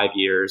past 5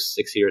 years,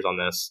 6 years on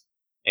this.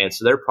 And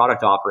so their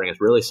product offering is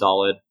really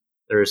solid.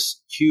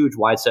 There's huge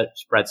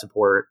widespread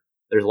support.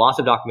 There's lots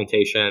of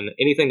documentation.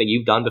 Anything that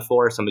you've done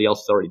before, somebody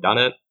else has already done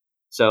it.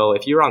 So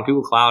if you're on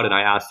Google Cloud and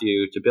I asked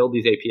you to build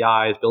these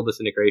APIs, build this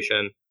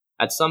integration,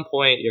 at some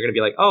point you're going to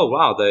be like, oh,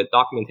 wow, the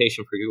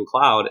documentation for Google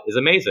Cloud is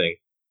amazing.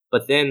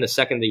 But then the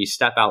second that you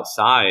step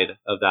outside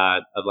of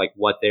that, of like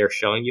what they're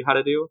showing you how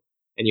to do,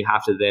 and you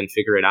have to then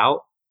figure it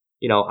out.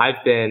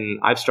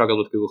 I've struggled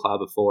with Google Cloud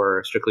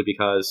before, strictly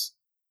because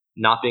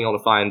not being able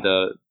to find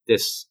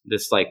this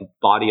like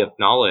body of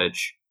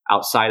knowledge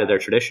outside of their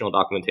traditional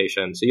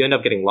documentation. So you end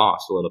up getting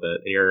lost a little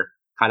bit, and you're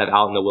kind of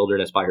out in the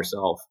wilderness by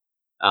yourself.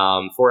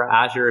 For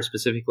Azure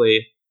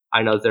specifically,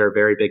 I know they're a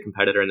very big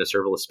competitor in the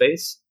serverless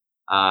space,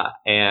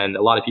 and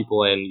a lot of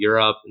people in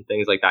Europe and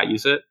things like that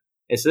use it.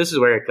 And so this is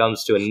where it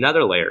comes to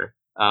another layer.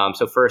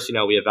 So first,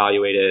 we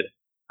evaluated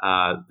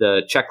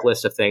the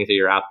checklist of things that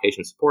your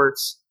application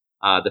supports,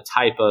 the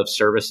type of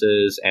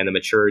services and the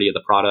maturity of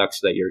the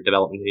products so that your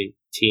development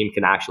team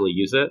can actually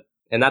use it.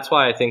 And that's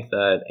why I think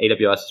that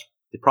AWS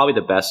is probably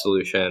the best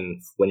solution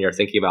when you're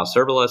thinking about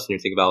serverless and you're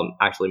thinking about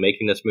actually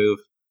making this move.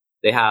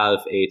 They have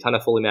a ton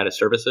of fully managed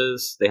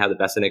services. They have the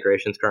best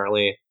integrations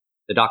currently.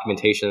 The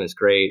documentation is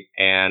great,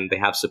 and they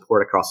have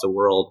support across the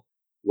world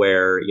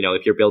where,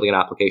 if you're building an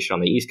application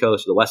on the East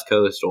Coast or the West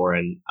Coast or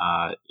in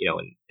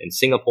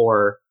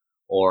Singapore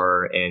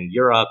or in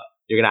Europe,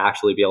 you're going to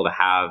actually be able to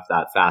have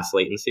that fast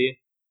latency.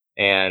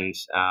 And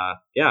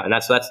and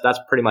that's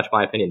pretty much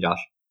my opinion, Josh.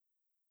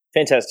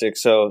 Fantastic.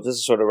 So just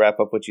to sort of wrap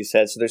up what you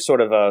said, so there's sort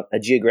of a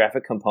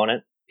geographic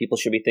component people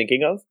should be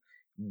thinking of.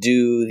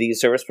 Do these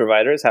service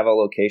providers have a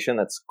location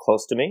that's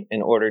close to me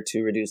in order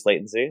to reduce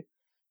latency?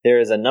 There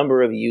is a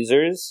number of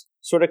users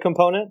sort of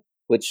component,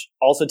 which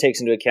also takes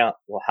into account,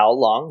 well, how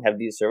long have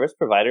these service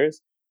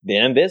providers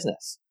been in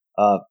business?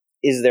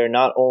 Is there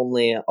not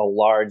only a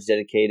large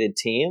dedicated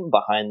team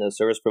behind those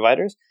service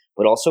providers,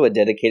 but also a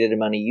dedicated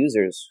amount of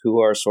users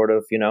who are sort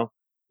of,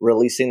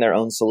 releasing their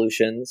own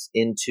solutions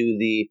into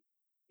the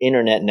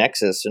internet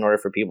nexus in order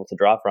for people to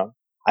draw from.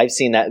 I've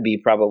seen that be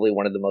probably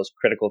one of the most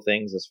critical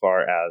things as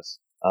far as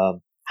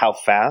how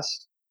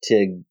fast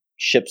to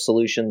ship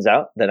solutions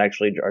out that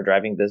actually are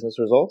driving business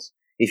results.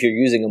 If you're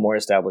using a more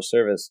established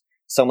service,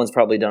 someone's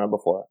probably done it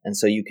before. And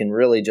so you can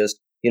really just,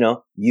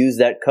 use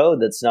that code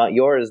that's not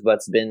yours,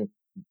 but's been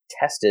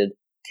tested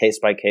case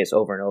by case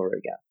over and over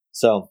again.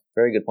 So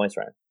very good points,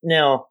 Ryan.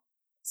 Now,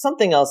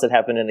 something else that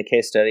happened in the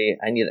case study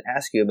I need to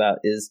ask you about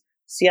is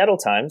Seattle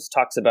Times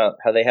talks about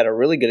how they had a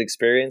really good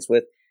experience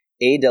with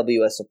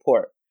AWS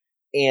support.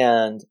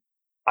 And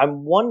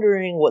I'm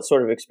wondering what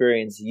sort of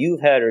experience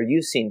you've had or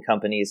you've seen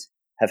companies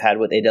have had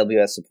with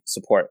AWS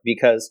support,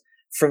 because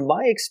from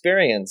my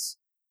experience,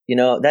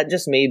 that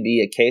just may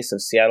be a case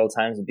of Seattle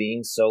Times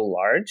being so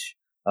large.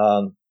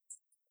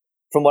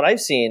 From what I've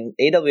seen,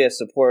 AWS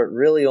support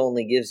really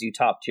only gives you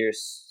top tier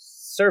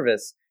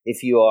service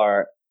if you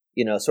are,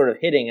 sort of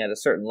hitting at a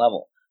certain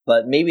level.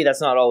 But maybe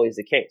that's not always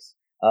the case.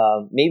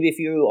 Maybe if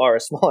you are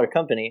a smaller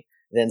company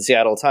than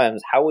Seattle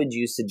Times, how would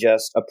you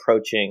suggest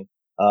approaching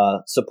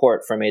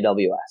support from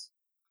AWS?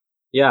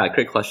 Yeah,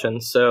 great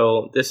question.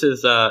 So this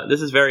is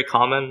very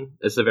common.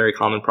 This is a very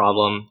common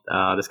problem.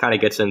 This kind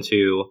of gets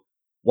into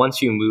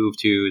once you move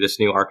to this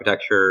new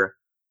architecture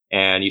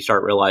and you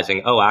start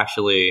realizing, oh,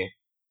 actually,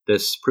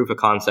 this proof of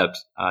concept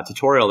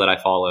tutorial that I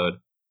followed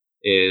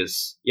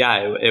is,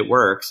 it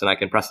works and I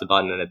can press the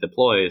button and it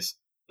deploys.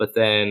 But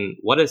then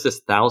what is this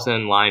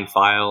 1,000-line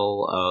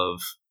file of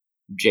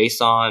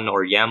JSON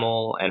or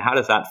YAML, and how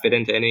does that fit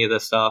into any of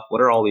this stuff?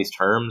 What are all these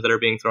terms that are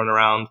being thrown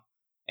around?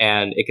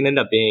 And it can end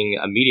up being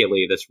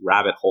immediately this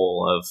rabbit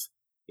hole of,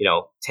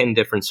 10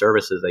 different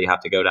services that you have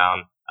to go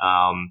down.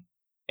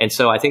 And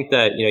so I think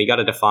that, you got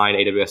to define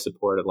AWS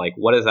support of like,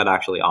 what does that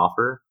actually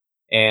offer?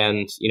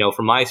 And,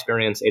 from my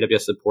experience,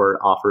 AWS support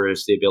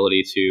offers the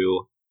ability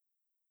to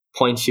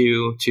point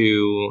you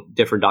to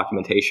different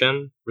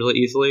documentation really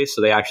easily.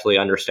 So they actually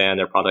understand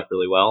their product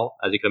really well,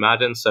 as you can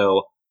imagine.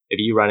 So if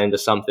you run into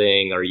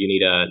something or you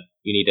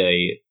need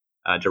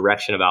a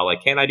direction about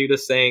like, can I do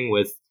this thing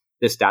with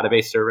this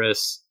database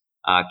service?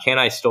 Can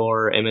I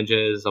store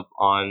images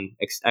on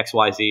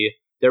XYZ?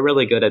 They're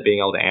really good at being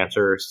able to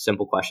answer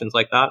simple questions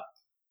like that.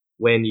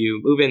 When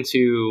you move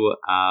into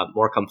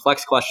more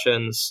complex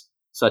questions,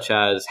 such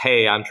as,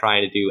 hey, I'm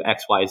trying to do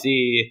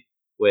XYZ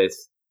with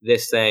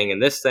this thing,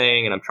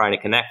 and I'm trying to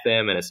connect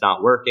them and it's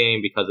not working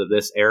because of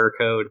this error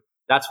code,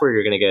 that's where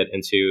you're going to get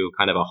into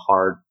kind of a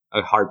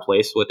hard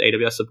place with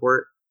AWS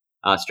support,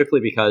 strictly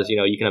because,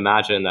 you can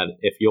imagine that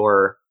if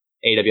you're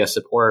AWS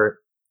support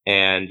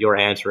and you're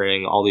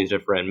answering all these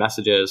different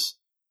messages,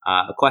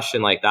 a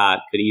question like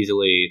that could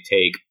easily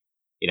take,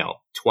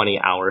 20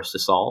 hours to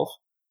solve.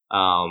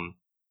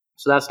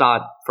 So that's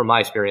not, from my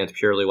experience,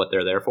 purely what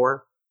they're there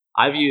for.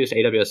 I've used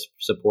AWS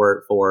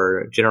support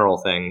for general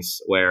things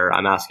where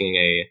I'm asking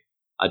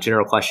a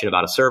general question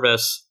about a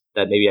service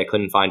that maybe I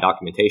couldn't find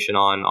documentation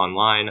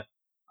online,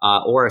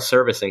 or a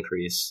service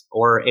increase,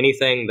 or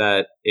anything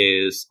that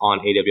is on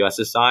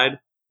AWS's side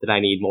that I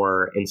need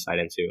more insight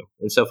into.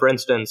 And so, for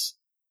instance,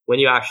 when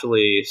you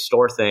actually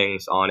store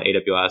things on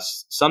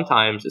AWS,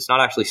 sometimes it's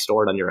not actually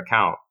stored on your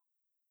account.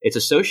 It's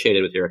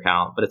associated with your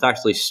account, but it's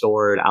actually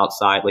stored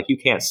outside. Like, you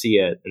can't see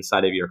it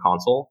inside of your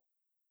console.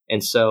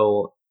 And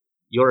so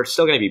you're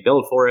still going to be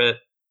billed for it.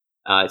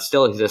 It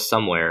still exists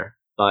somewhere,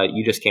 but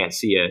you just can't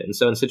see it. And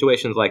so in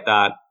situations like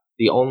that,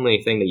 the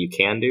only thing that you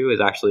can do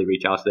is actually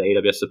reach out to the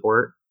AWS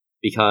support,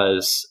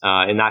 because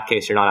in that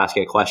case, you're not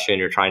asking a question.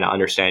 You're trying to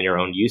understand your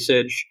own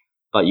usage,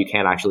 but you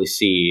can't actually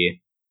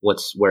see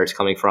where it's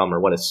coming from or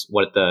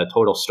what the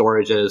total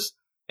storage is.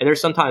 And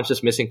there's sometimes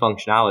just missing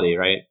functionality,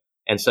 right?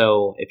 And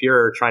so if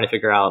you're trying to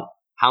figure out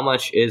how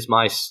much is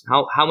my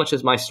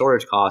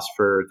storage cost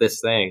for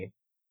this thing,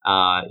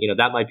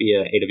 that might be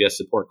an AWS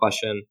support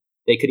question.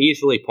 They could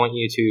easily point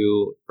you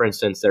to, for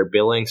instance, their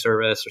billing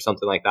service or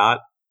something like that.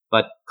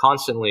 But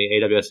constantly,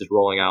 AWS is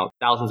rolling out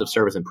thousands of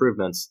service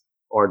improvements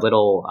or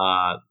little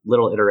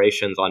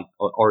iterations on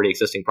already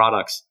existing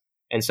products.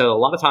 And so a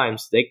lot of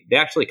times they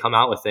actually come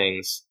out with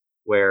things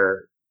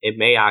where it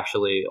may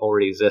actually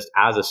already exist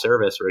as a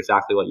service or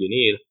exactly what you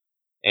need,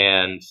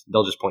 and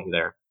they'll just point you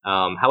there.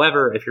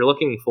 However, if you're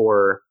looking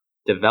for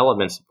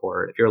development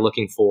support, if you're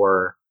looking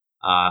for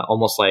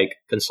almost like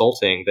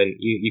consulting, then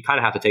you kind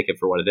of have to take it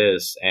for what it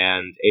is,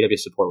 and AWS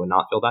support would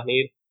not fill that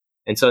need.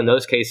 And so in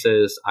those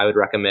cases, I would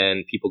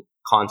recommend people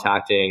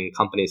contacting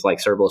companies like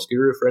Serverless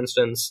Guru, for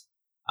instance,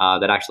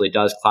 that actually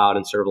does cloud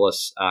and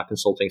serverless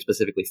consulting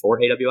specifically for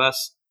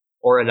AWS,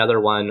 or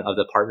another one of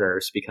the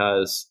partners,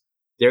 because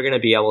they're going to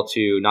be able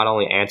to not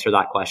only answer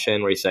that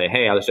question where you say,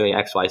 hey, I was doing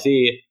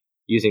XYZ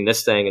using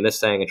this thing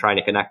and trying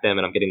to connect them,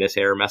 and I'm getting this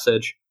error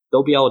message.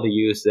 They'll be able to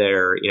use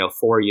their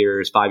 4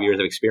 years, 5 years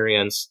of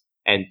experience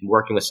and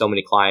working with so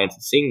many clients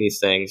and seeing these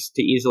things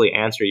to easily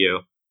answer you.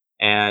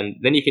 And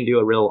then you can do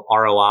a real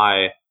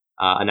ROI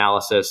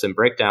analysis and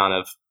breakdown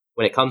of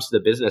when it comes to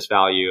the business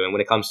value and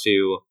when it comes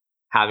to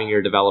having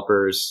your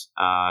developers,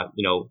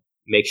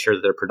 make sure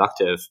that they're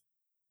productive,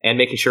 and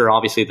making sure,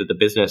 obviously, that the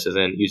business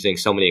isn't using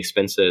so many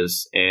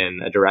expenses in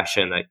a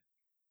direction that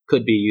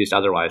could be used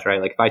otherwise,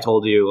 right? Like if I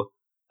told you,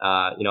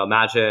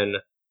 imagine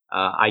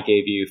I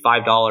gave you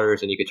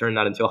 $5 and you could turn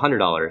that into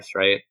 $100,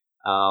 right?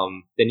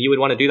 Then you would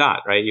want to do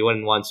that, right? You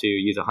wouldn't want to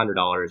use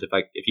 $100.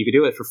 If you could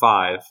do it for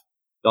 5,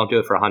 don't do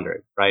it for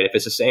 100, right? If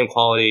it's the same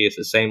quality, it's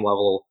the same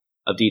level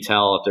of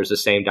detail, if there's the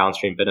same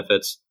downstream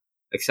benefits,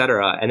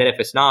 etc. And then if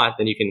it's not,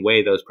 then you can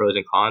weigh those pros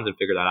and cons and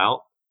figure that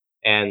out.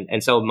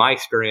 And so my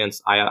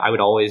experience, I would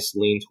always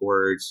lean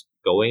towards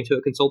going to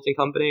a consulting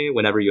company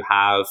whenever you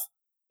have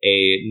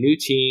a new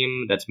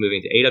team that's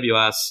moving to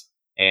AWS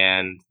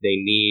and they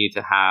need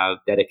to have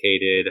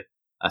dedicated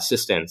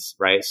assistants,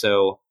 right?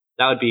 So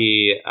that would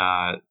be,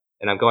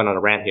 and I'm going on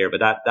a rant here, but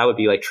that would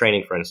be like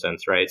training, for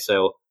instance, right?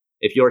 So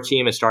if your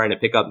team is starting to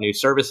pick up new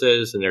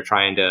services and they're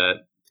trying to,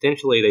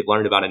 potentially they've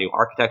learned about a new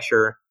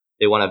architecture,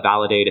 they want to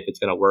validate if it's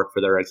going to work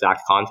for their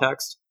exact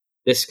context.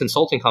 This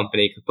consulting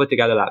company could put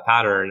together that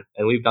pattern,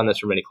 and we've done this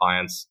for many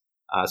clients.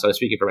 So I'm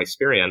speaking from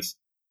experience.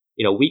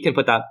 We can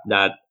put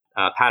that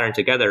pattern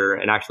together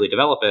and actually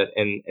develop it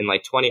in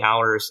like 20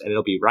 hours, and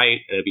it'll be right,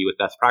 and it'll be with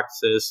best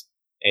practices,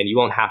 and you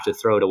won't have to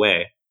throw it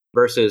away.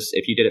 Versus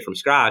if you did it from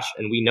scratch,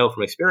 and we know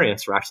from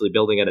experience from actually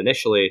building it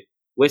initially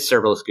with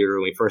Serverless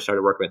Guru when we first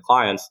started working with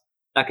clients,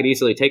 that could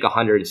easily take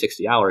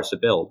 160 hours to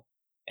build.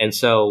 And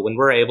so when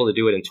we're able to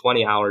do it in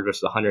 20 hours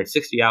versus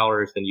 160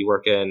 hours, then you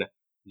work in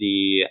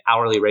the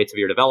hourly rates of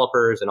your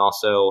developers and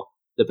also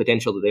the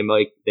potential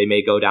that they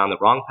may go down the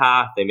wrong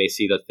path. They may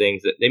see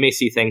things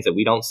that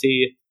we don't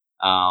see.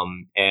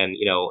 And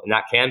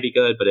that can be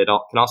good, but it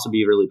can also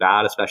be really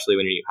bad, especially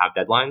when you have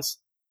deadlines.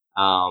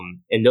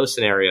 In those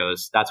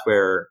scenarios, that's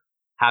where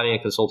having a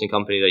consulting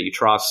company that you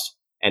trust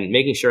and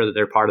making sure that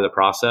they're part of the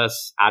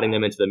process, adding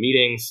them into the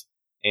meetings.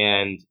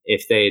 And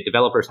if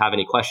developers have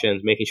any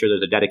questions, making sure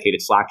there's a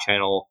dedicated Slack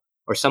channel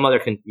or some other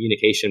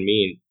communication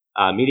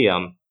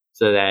medium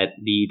so that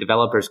the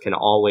developers can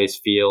always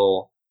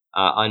feel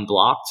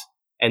unblocked.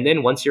 And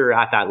then once you're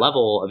at that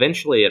level,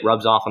 eventually it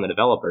rubs off on the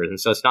developers. And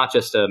so it's not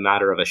just a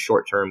matter of a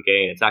short-term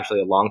gain. It's actually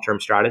a long-term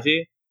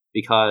strategy,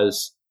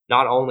 because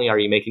not only are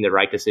you making the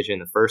right decision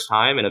the first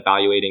time and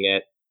evaluating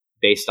it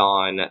based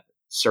on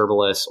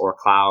serverless or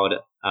cloud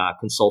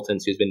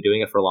consultants who's been doing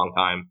it for a long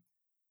time,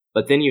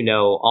 but then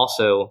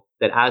also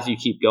that as you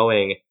keep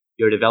going,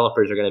 your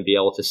developers are going to be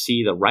able to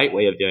see the right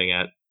way of doing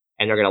it,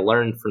 and they're going to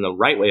learn from the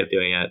right way of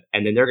doing it.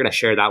 And then they're going to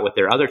share that with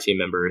their other team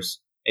members.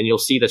 And you'll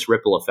see this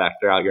ripple effect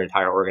throughout your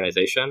entire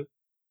organization.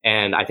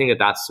 And I think that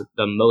that's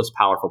the most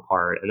powerful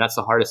part. And that's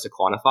the hardest to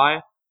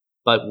quantify.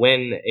 But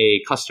when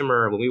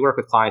we work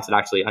with clients that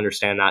actually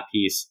understand that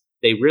piece,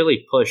 they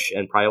really push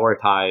and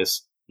prioritize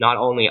not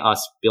only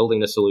us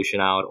building the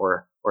solution out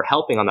or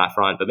helping on that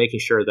front, but making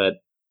sure that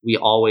we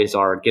always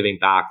are giving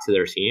back to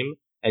their team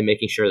and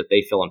making sure that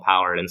they feel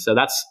empowered. And so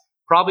that's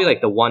probably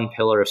like the one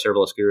pillar of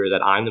Serverless Guru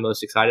that I'm the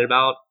most excited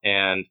about.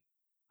 And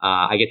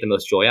I get the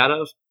most joy out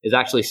of is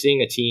actually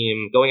seeing a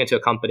team going into a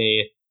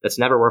company that's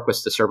never worked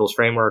with the serverless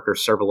framework or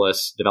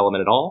serverless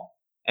development at all,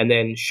 and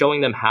then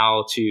showing them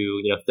how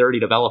to, 30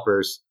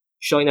 developers,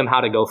 showing them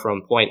how to go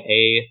from point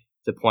A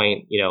to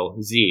point,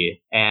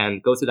 Z,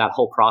 and go through that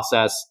whole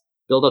process,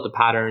 build out the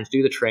patterns,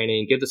 do the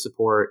training, give the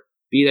support,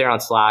 be there on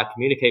Slack,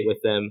 communicate with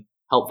them,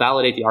 help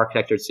validate the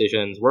architecture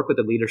decisions, work with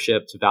the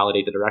leadership to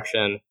validate the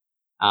direction.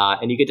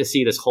 And you get to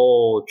see this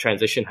whole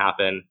transition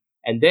happen.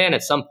 And then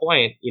at some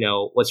point,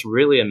 what's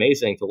really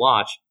amazing to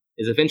watch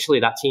is eventually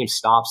that team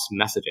stops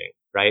messaging,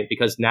 right?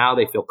 Because now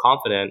they feel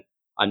confident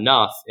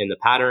enough in the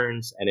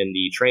patterns and in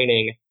the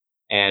training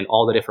and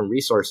all the different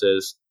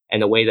resources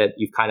and the way that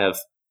you've kind of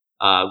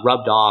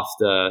rubbed off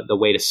the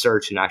way to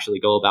search and actually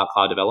go about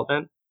cloud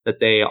development, that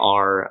they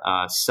are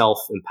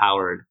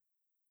self-empowered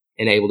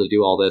and able to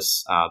do all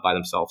this by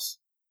themselves.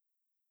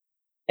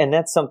 And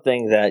that's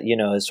something that,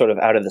 is sort of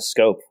out of the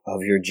scope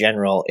of your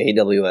general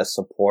AWS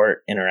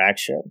support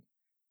interaction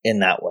in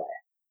that way,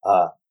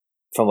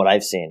 from what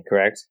I've seen,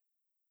 correct?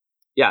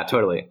 Yeah,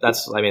 totally.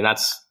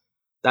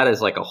 That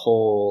is like a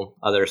whole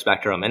other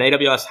spectrum. And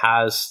AWS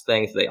has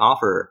things they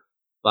offer,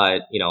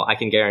 but, I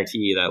can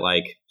guarantee that,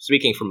 like,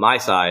 speaking from my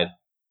side,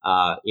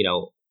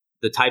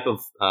 the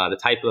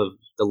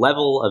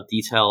level of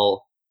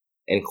detail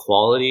and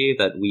quality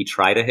that we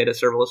try to hit at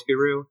Serverless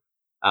Guru,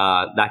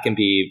 that can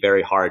be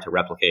very hard to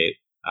replicate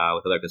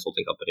with other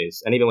consulting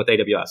companies. And even with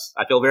AWS,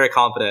 I feel very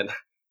confident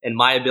in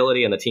my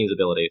ability and the team's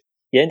ability.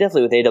 Yeah,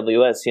 definitely with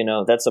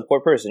AWS, that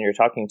support person you're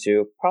talking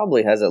to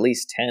probably has at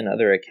least 10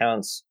 other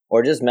accounts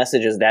or just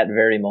messages that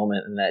very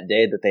moment in that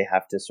day that they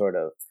have to sort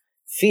of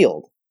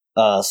field.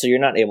 So you're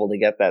not able to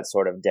get that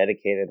sort of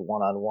dedicated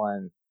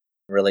one-on-one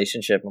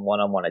relationship and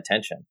one-on-one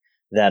attention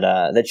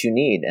that you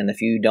need. And if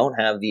you don't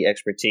have the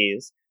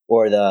expertise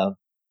or the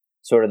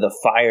sort of the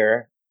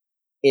fire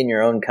in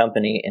your own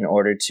company in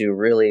order to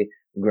really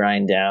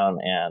grind down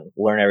and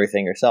learn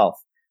everything yourself,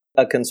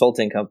 a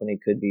consulting company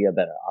could be a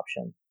better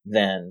option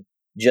than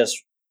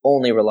just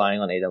only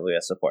relying on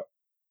AWS support.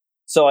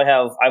 So I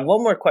have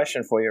one more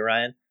question for you,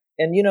 Ryan.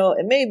 And,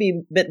 it may be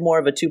a bit more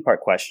of a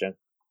two-part question.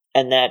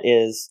 And that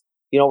is,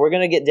 we're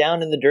going to get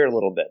down in the dirt a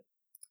little bit.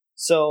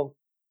 So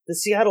the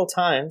Seattle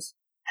Times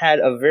had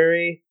a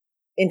very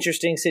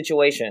interesting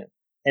situation.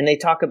 And they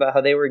talk about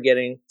how they were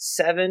getting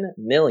 7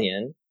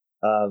 million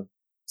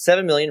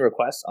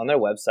requests on their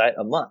website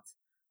a month.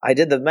 I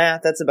did the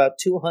math. That's about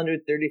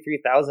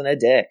 233,000 a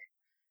day.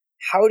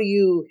 How do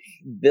you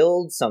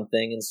build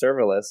something in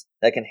serverless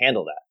that can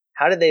handle that?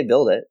 How did they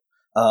build it?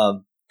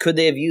 Could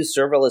they have used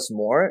serverless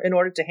more in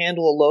order to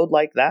handle a load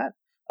like that?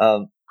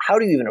 How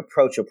do you even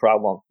approach a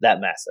problem that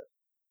massive?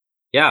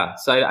 Yeah,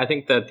 so I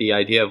think that the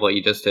idea of what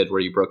you just did, where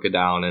you broke it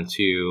down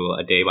into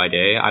a day by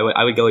day,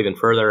 I would go even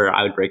further.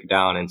 I would break it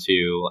down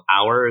into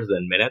hours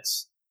and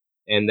minutes,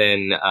 and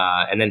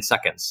then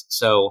seconds.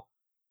 So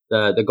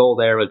the goal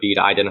there would be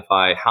to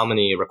identify how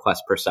many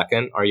requests per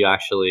second are you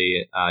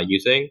actually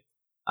using.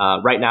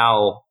 Right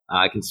now,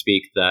 I can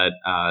speak that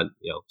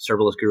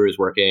Serverless Guru is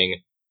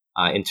working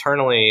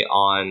internally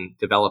on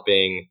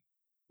developing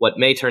what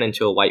may turn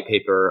into a white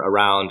paper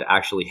around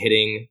actually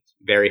hitting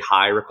very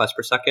high requests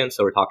per second.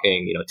 So we're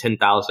talking,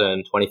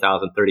 10,000,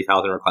 20,000,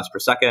 30,000 requests per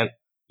second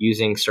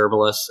using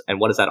serverless. And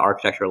what does that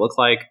architecture look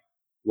like?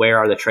 Where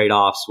are the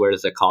trade-offs? Where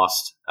does the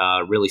cost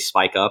really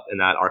spike up in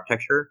that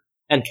architecture?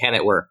 And can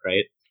it work,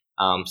 right?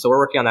 So we're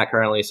working on that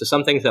currently. So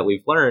some things that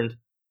we've learned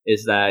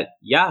is that,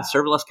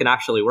 serverless can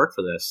actually work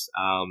for this.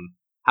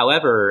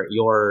 However,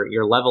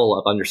 your level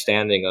of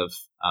understanding of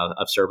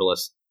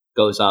serverless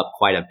goes up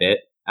quite a bit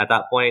at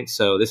that point.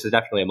 So this is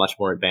definitely a much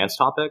more advanced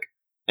topic.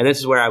 And this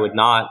is where I would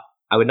not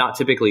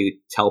typically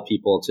tell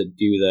people to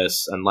do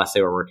this unless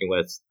they were working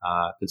with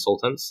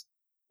consultants,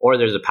 or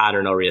there's a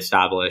pattern already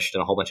established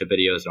and a whole bunch of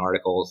videos and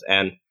articles.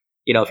 And,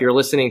 if you're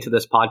listening to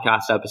this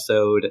podcast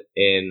episode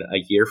in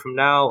a year from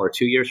now or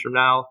 2 years from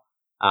now,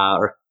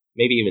 or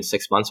maybe even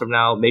 6 months from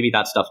now, maybe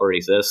that stuff already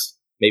exists.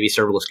 Maybe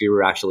Serverless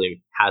Guru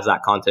actually has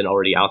that content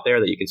already out there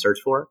that you can search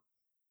for.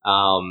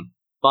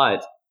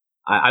 But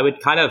I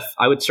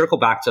would circle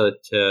back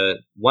to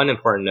one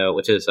important note,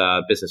 which is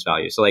business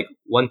value. So like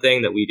one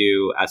thing that we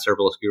do at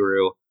Serverless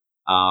Guru,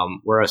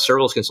 we're a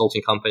serverless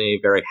consulting company,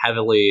 very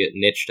heavily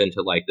niched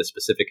into like the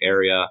specific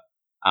area,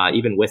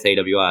 even with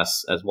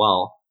AWS as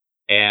well.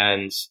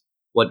 And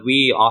what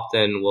we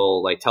often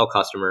will like tell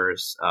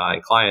customers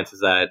and clients is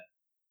that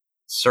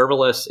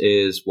serverless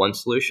is one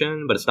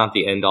solution, but it's not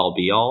the end all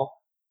be all.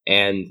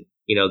 And,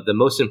 the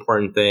most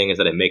important thing is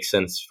that it makes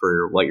sense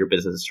for what your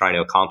business is trying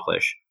to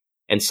accomplish.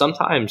 And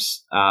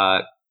sometimes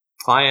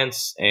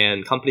clients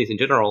and companies in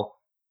general,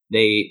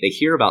 they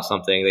hear about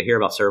something, they hear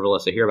about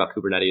serverless, they hear about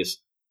Kubernetes,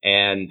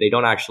 and they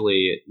don't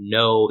actually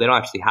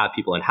have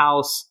people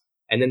in-house,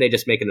 and then they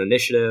just make an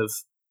initiative.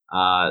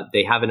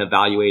 They haven't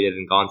evaluated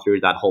and gone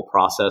through that whole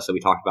process that we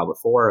talked about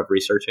before of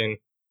researching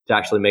to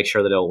actually make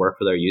sure that it'll work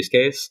for their use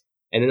case.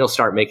 And then they'll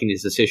start making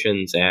these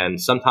decisions, and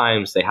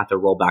sometimes they have to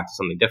roll back to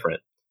something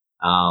different.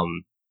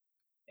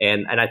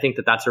 And I think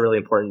that that's a really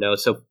important note.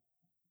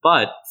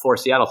 But for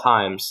Seattle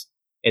Times,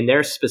 in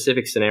their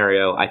specific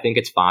scenario, I think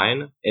it's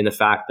fine in the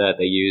fact that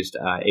they used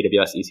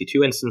AWS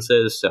EC2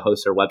 instances to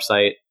host their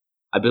website.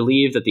 I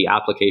believe that the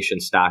application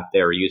stack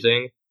they're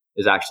using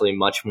is actually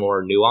much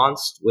more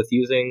nuanced with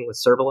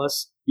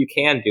serverless. You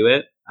can do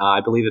it.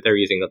 I believe that they're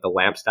using the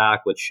LAMP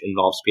stack, which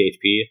involves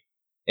PHP.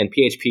 And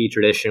PHP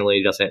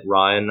traditionally doesn't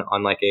run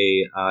on like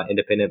a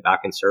independent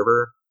backend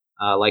server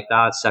like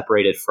that,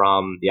 separated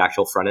from the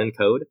actual front end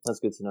code. That's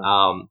good to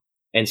know.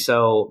 And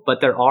so, but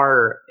there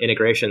are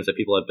integrations that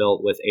people have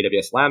built with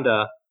AWS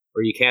Lambda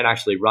where you can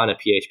actually run a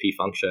PHP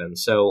function.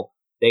 So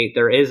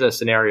there is a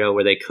scenario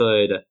where they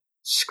could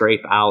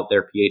scrape out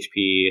their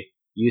PHP,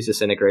 use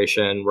this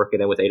integration, work it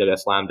in with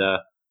AWS Lambda.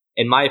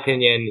 In my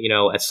opinion,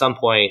 at some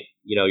point,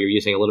 you're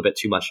using a little bit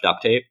too much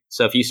duct tape.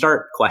 So if you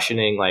start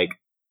questioning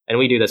and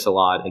we do this a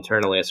lot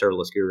internally at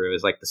Serverless Guru,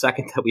 is like the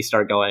second that we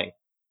start going,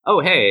 oh,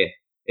 hey,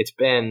 it's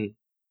been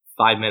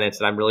 5 minutes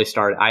and I'm really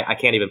I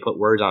can't even put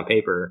words on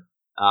paper.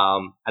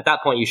 At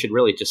that point, you should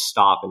really just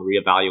stop and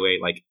reevaluate,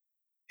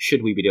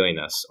 should we be doing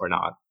this or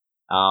not?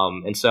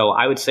 And so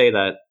I would say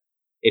that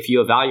if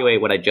you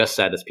evaluate what I just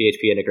said, this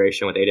PHP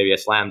integration with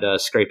AWS Lambda,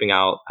 scraping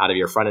out of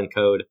your front end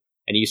code,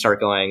 and you start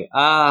going,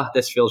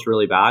 this feels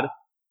really bad,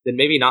 then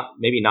maybe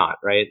not,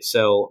 right?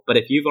 So, but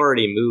if you've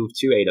already moved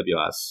to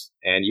AWS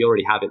and you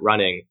already have it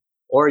running,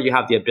 or you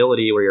have the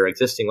ability where your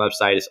existing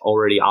website is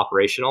already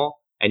operational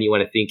and you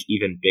want to think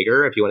even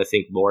bigger, if you want to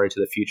think more into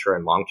the future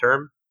and long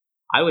term,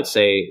 I would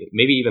say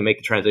maybe even make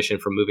the transition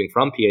from moving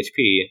from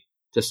PHP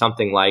to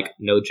something like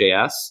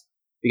Node.js,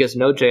 because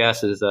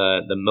Node.js is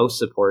the most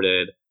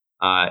supported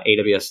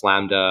AWS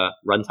Lambda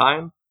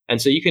runtime.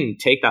 And so you can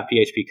take that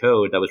PHP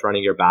code that was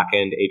running your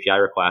backend API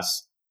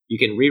requests, you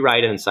can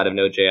rewrite it inside of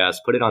Node.js,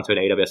 put it onto an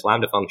AWS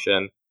Lambda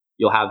function.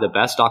 You'll have the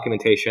best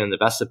documentation, the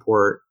best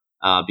support,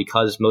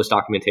 because most of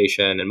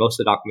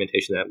the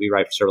documentation that we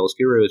write for Serverless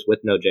Guru is with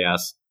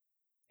Node.js.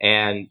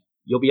 And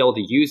you'll be able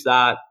to use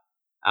that,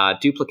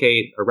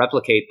 duplicate or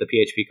replicate the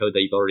PHP code that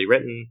you've already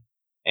written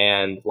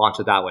and launch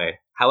it that way.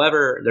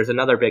 However, there's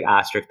another big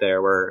asterisk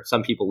there where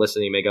some people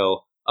listening may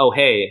go, oh,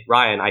 hey,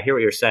 Ryan, I hear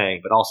what you're saying,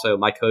 but also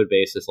my code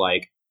base is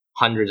like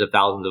hundreds of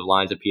thousands of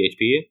lines of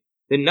PHP.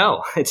 Then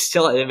no, it's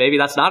still, maybe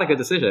that's not a good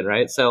decision,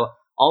 right? So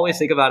always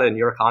think about it in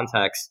your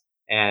context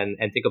and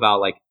think about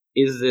like,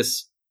 is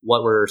this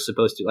what we're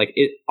supposed to like?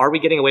 Are we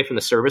getting away from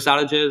the service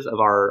outages of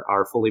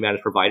our fully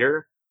managed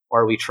provider,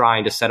 or are we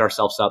trying to set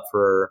ourselves up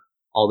for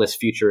all this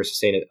future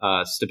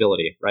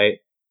stability, right?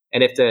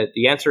 And if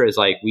the answer is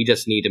like, we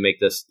just need to make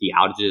the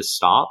outages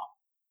stop,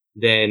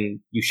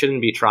 then you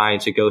shouldn't be trying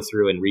to go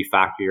through and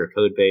refactor your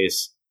code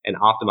base and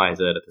optimize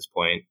it at this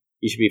point.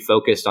 You should be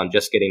focused on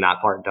just getting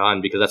that part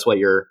done, because that's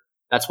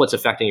what's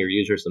affecting your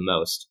users the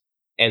most.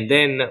 And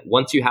then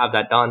once you have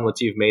that done,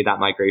 once you've made that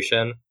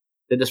migration,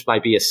 then this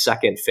might be a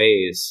second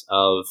phase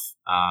of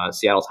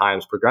Seattle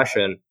Times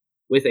progression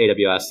with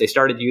AWS. They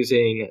started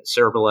using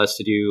serverless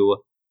to do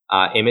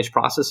image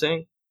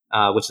processing,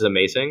 which is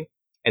amazing.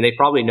 And they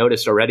probably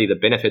noticed already the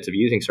benefits of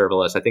using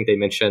serverless. I think they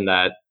mentioned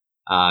that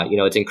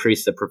it's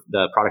increased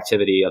the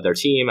productivity of their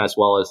team as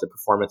well as the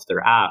performance of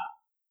their app.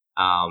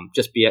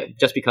 Just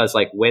because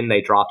like when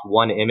they dropped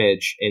one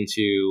image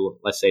into,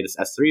 let's say, this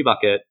S3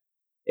 bucket,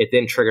 it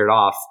then triggered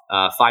off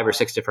 5 or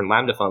 6 different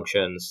Lambda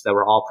functions that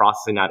were all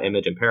processing that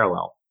image in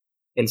parallel.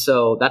 And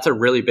so that's a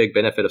really big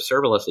benefit of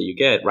serverless that you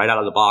get right out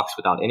of the box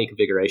without any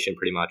configuration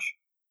pretty much.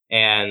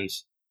 And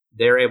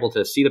they're able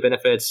to see the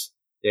benefits.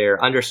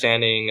 They're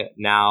understanding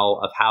now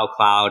of how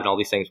cloud and all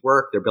these things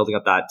work. They're building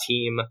up that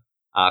team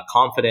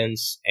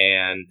confidence,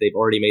 and they've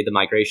already made the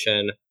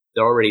migration.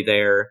 They're already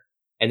there.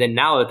 And then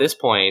now at this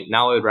point,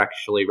 I would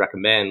actually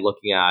recommend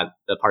looking at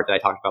the part that I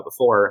talked about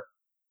before.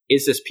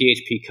 Is this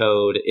PHP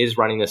code, is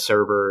running the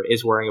server,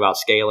 is worrying about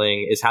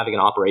scaling, is having an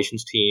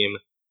operations team?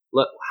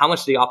 Look, how much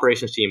does the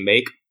operations team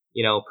make,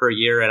 per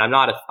year? And I'm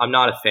not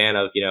a fan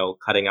of,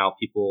 cutting out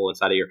people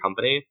inside of your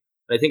company.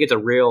 But I think it's a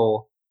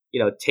real,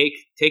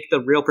 take the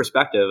real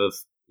perspective of,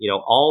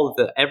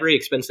 every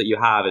expense that you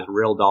have is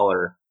real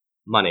dollar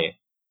money.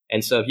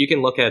 And so if you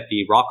can look at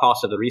the raw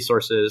cost of the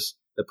resources,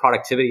 the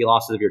productivity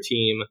losses of your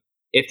team,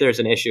 if there's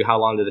an issue, how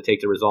long does it take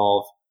to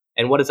resolve?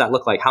 And what does that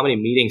look like? How many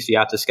meetings do you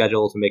have to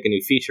schedule to make a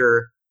new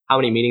feature? How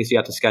many meetings do you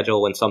have to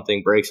schedule when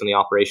something breaks on the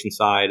operations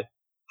side?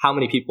 How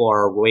many people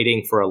are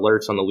waiting for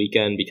alerts on the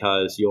weekend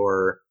because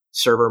your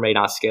server may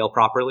not scale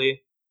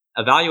properly?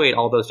 Evaluate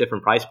all those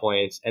different price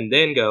points and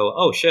then go,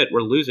 oh shit,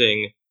 we're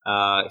losing,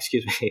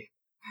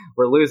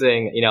 we're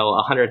losing,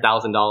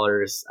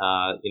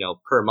 $100,000,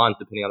 per month,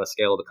 depending on the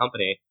scale of the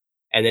company.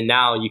 And then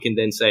now you can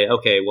then say,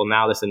 okay, well,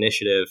 now this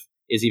initiative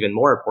is even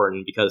more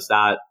important because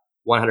that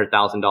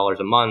 $100,000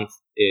 a month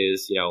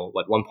is,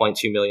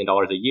 $1.2 million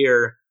a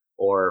year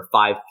or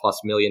 $5+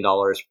 million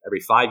every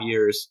 5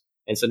 years.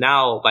 And so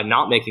now by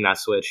not making that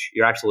switch,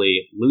 you're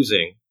actually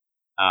losing,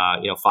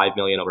 $5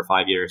 million over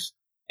 5 years.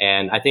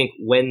 And I think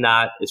when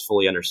that is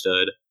fully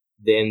understood,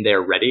 then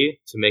they're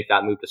ready to make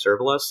that move to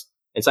serverless.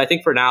 And so I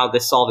think for now,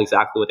 this solved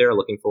exactly what they were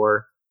looking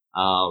for.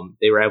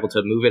 They were able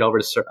to move it over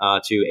to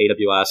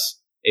AWS,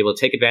 able to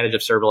take advantage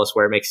of serverless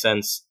where it makes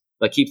sense,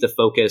 but keep the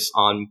focus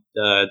on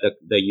the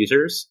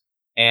users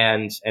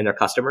and their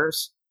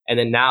customers. And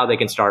then now they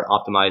can start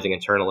optimizing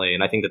internally.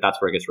 And I think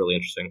that's where it gets really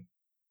interesting.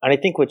 And I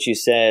think what you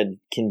said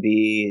can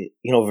be,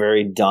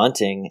 very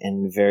daunting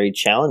and very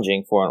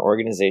challenging for an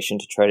organization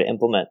to try to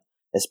implement,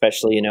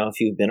 especially, if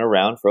you've been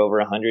around for over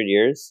 100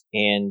 years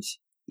and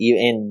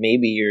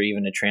maybe you're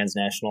even a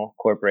transnational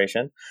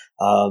corporation,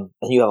 and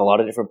you have a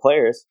lot of different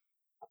players,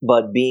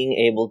 but being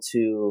able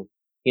to,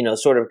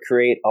 sort of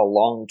create a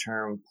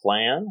long-term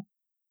plan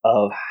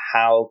of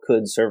how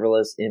could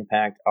serverless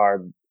impact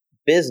our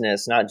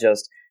business, not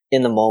just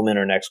in the moment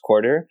or next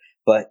quarter,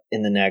 but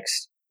in the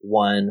next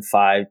 1,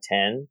 5,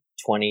 10,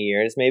 20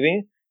 years,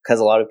 maybe. Because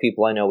a lot of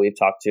people I know we've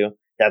talked to,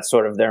 that's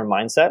sort of their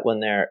mindset when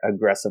they're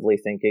aggressively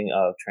thinking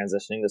of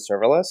transitioning to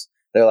serverless.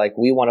 They're like,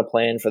 we want to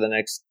plan for the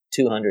next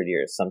 200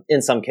 years,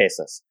 in some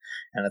cases.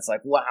 And it's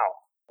like, wow,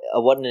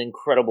 what an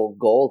incredible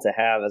goal to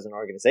have as an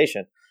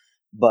organization.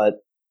 But,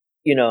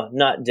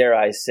 not dare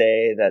I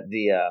say that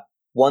the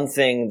one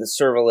thing the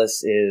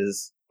serverless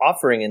is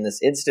offering in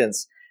this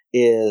instance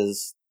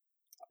is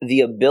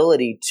the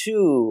ability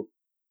to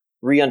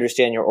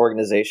re-understand your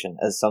organization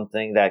as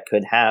something that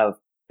could have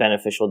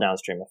beneficial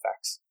downstream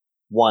effects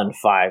 1,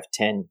 5,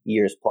 10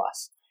 years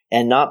plus.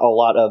 And not a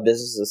lot of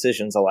business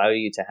decisions allow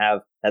you to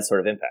have that sort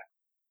of impact.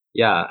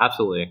 Yeah,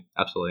 absolutely.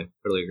 Absolutely.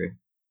 Totally agree.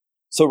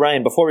 So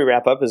Ryan, before we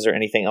wrap up, is there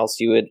anything else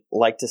you would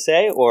like to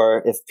say?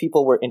 Or if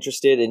people were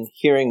interested in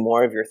hearing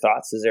more of your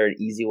thoughts, is there an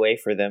easy way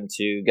for them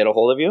to get a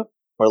hold of you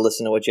or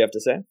listen to what you have to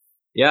say?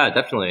 Yeah,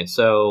 definitely.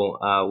 So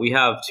we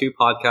have 2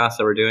 podcasts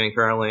that we're doing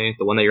currently.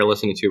 The one that you're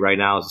listening to right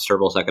now is the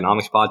Serverless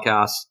Economics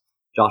podcast.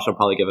 Josh will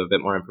probably give a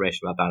bit more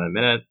information about that in a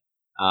minute.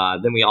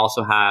 Then we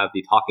also have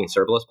the Talking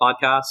Serverless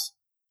podcast,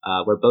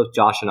 where both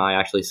Josh and I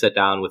actually sit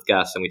down with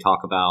guests and we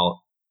talk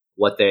about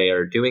what they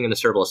are doing in the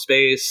serverless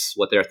space,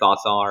 what their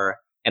thoughts are.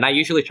 And I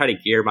usually try to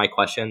gear my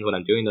questions when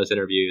I'm doing those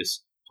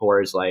interviews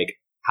towards like,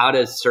 how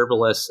does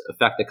serverless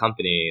affect the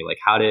company? Like,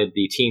 how did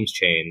the teams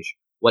change?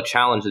 What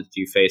challenges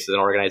do you face as an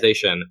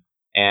organization?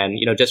 And,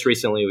 just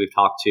recently we've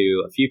talked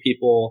to a few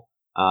people,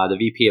 the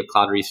VP of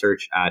Cloud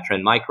Research at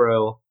Trend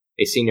Micro,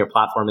 a senior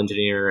platform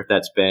engineer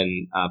that's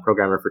been a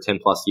programmer for 10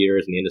 plus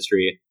years in the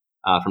industry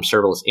from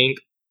Serverless Inc.,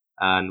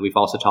 And we've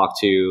also talked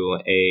to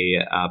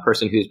a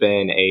person who's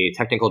been a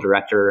technical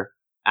director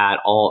at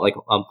all, like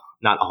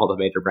not all the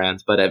major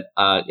brands, but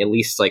at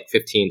least like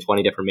 15,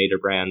 20 different major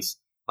brands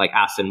like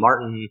Aston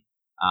Martin,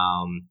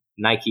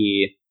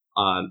 Nike,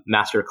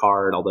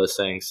 MasterCard, all those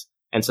things.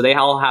 And so they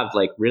all have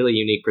like really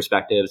unique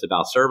perspectives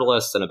about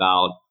serverless and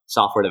about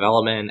software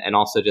development and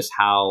also just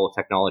how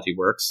technology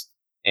works.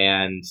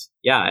 And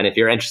yeah, and if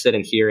you're interested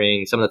in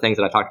hearing some of the things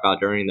that I talked about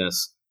during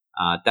this,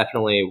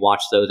 definitely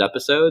watch those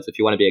episodes. If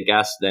you want to be a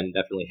guest, then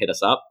definitely hit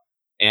us up.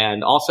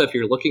 And also, if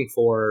you're looking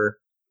for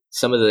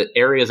some of the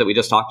areas that we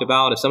just talked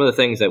about, if some of the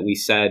things that we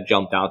said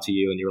jumped out to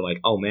you and you were like,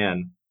 oh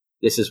man,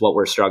 this is what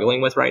we're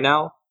struggling with right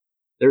now,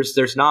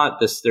 there's not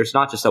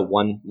just a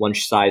one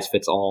size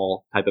fits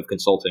all type of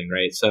consulting,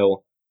 right?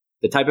 So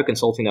the type of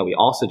consulting that we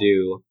also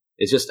do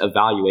is just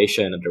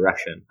evaluation of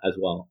direction as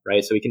well,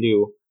 right? So we can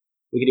do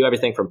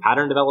everything from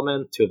pattern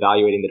development to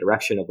evaluating the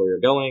direction of where you're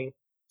going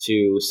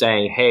to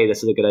saying, hey,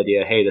 this is a good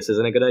idea, hey, this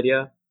isn't a good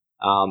idea,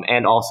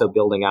 and also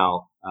building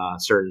out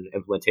certain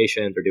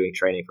implementations or doing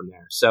training from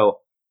there. So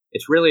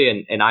it's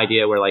really an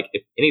idea where, like,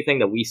 if anything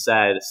that we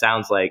said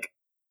sounds like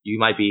you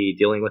might be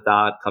dealing with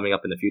that coming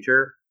up in the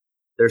future,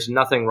 there's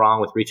nothing wrong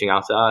with reaching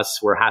out to us.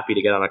 We're happy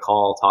to get on a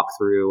call, talk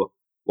through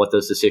what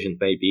those decisions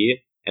may be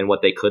and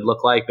what they could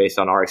look like based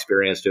on our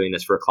experience doing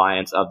this for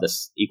clients of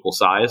this equal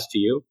size to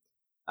you.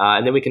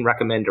 And then we can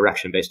recommend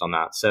direction based on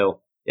that.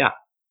 So, yeah.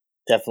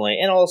 Definitely.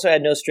 And also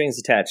add no strings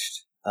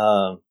attached.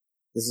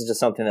 This is just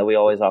something that we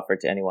always offer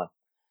to anyone.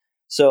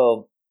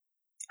 So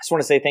I just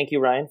want to say thank you,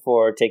 Ryan,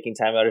 for taking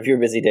time out of your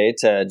busy day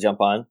to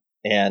jump on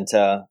and,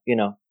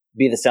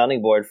 be the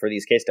sounding board for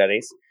these case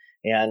studies.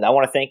 And I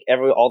want to thank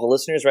all the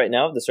listeners right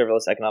now of the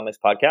Serverless Economics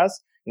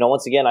Podcast.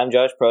 Once again, I'm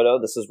Josh Proto.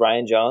 This is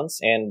Ryan Jones,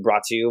 and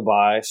brought to you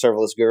by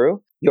Serverless Guru,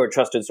 your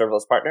trusted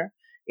serverless partner.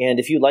 And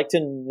if you'd like to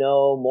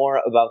know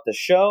more about the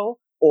show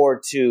or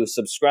to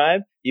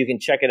subscribe, you can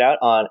check it out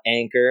on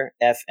Anchor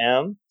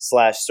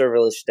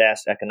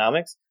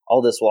FM/serverless-economics.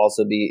 All this will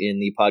also be in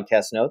the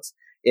podcast notes.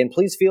 And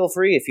please feel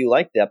free, if you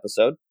liked the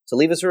episode, to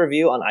leave us a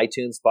review on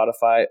iTunes,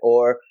 Spotify,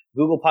 or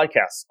Google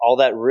Podcasts. All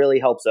that really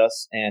helps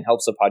us and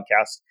helps the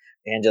podcast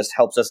and just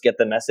helps us get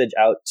the message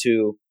out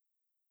to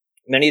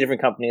many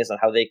different companies on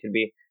how they could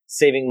be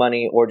saving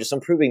money or just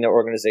improving their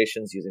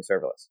organizations using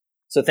serverless.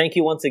 So thank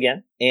you once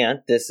again.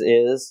 And this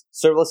is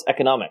Serverless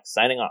Economics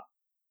signing off.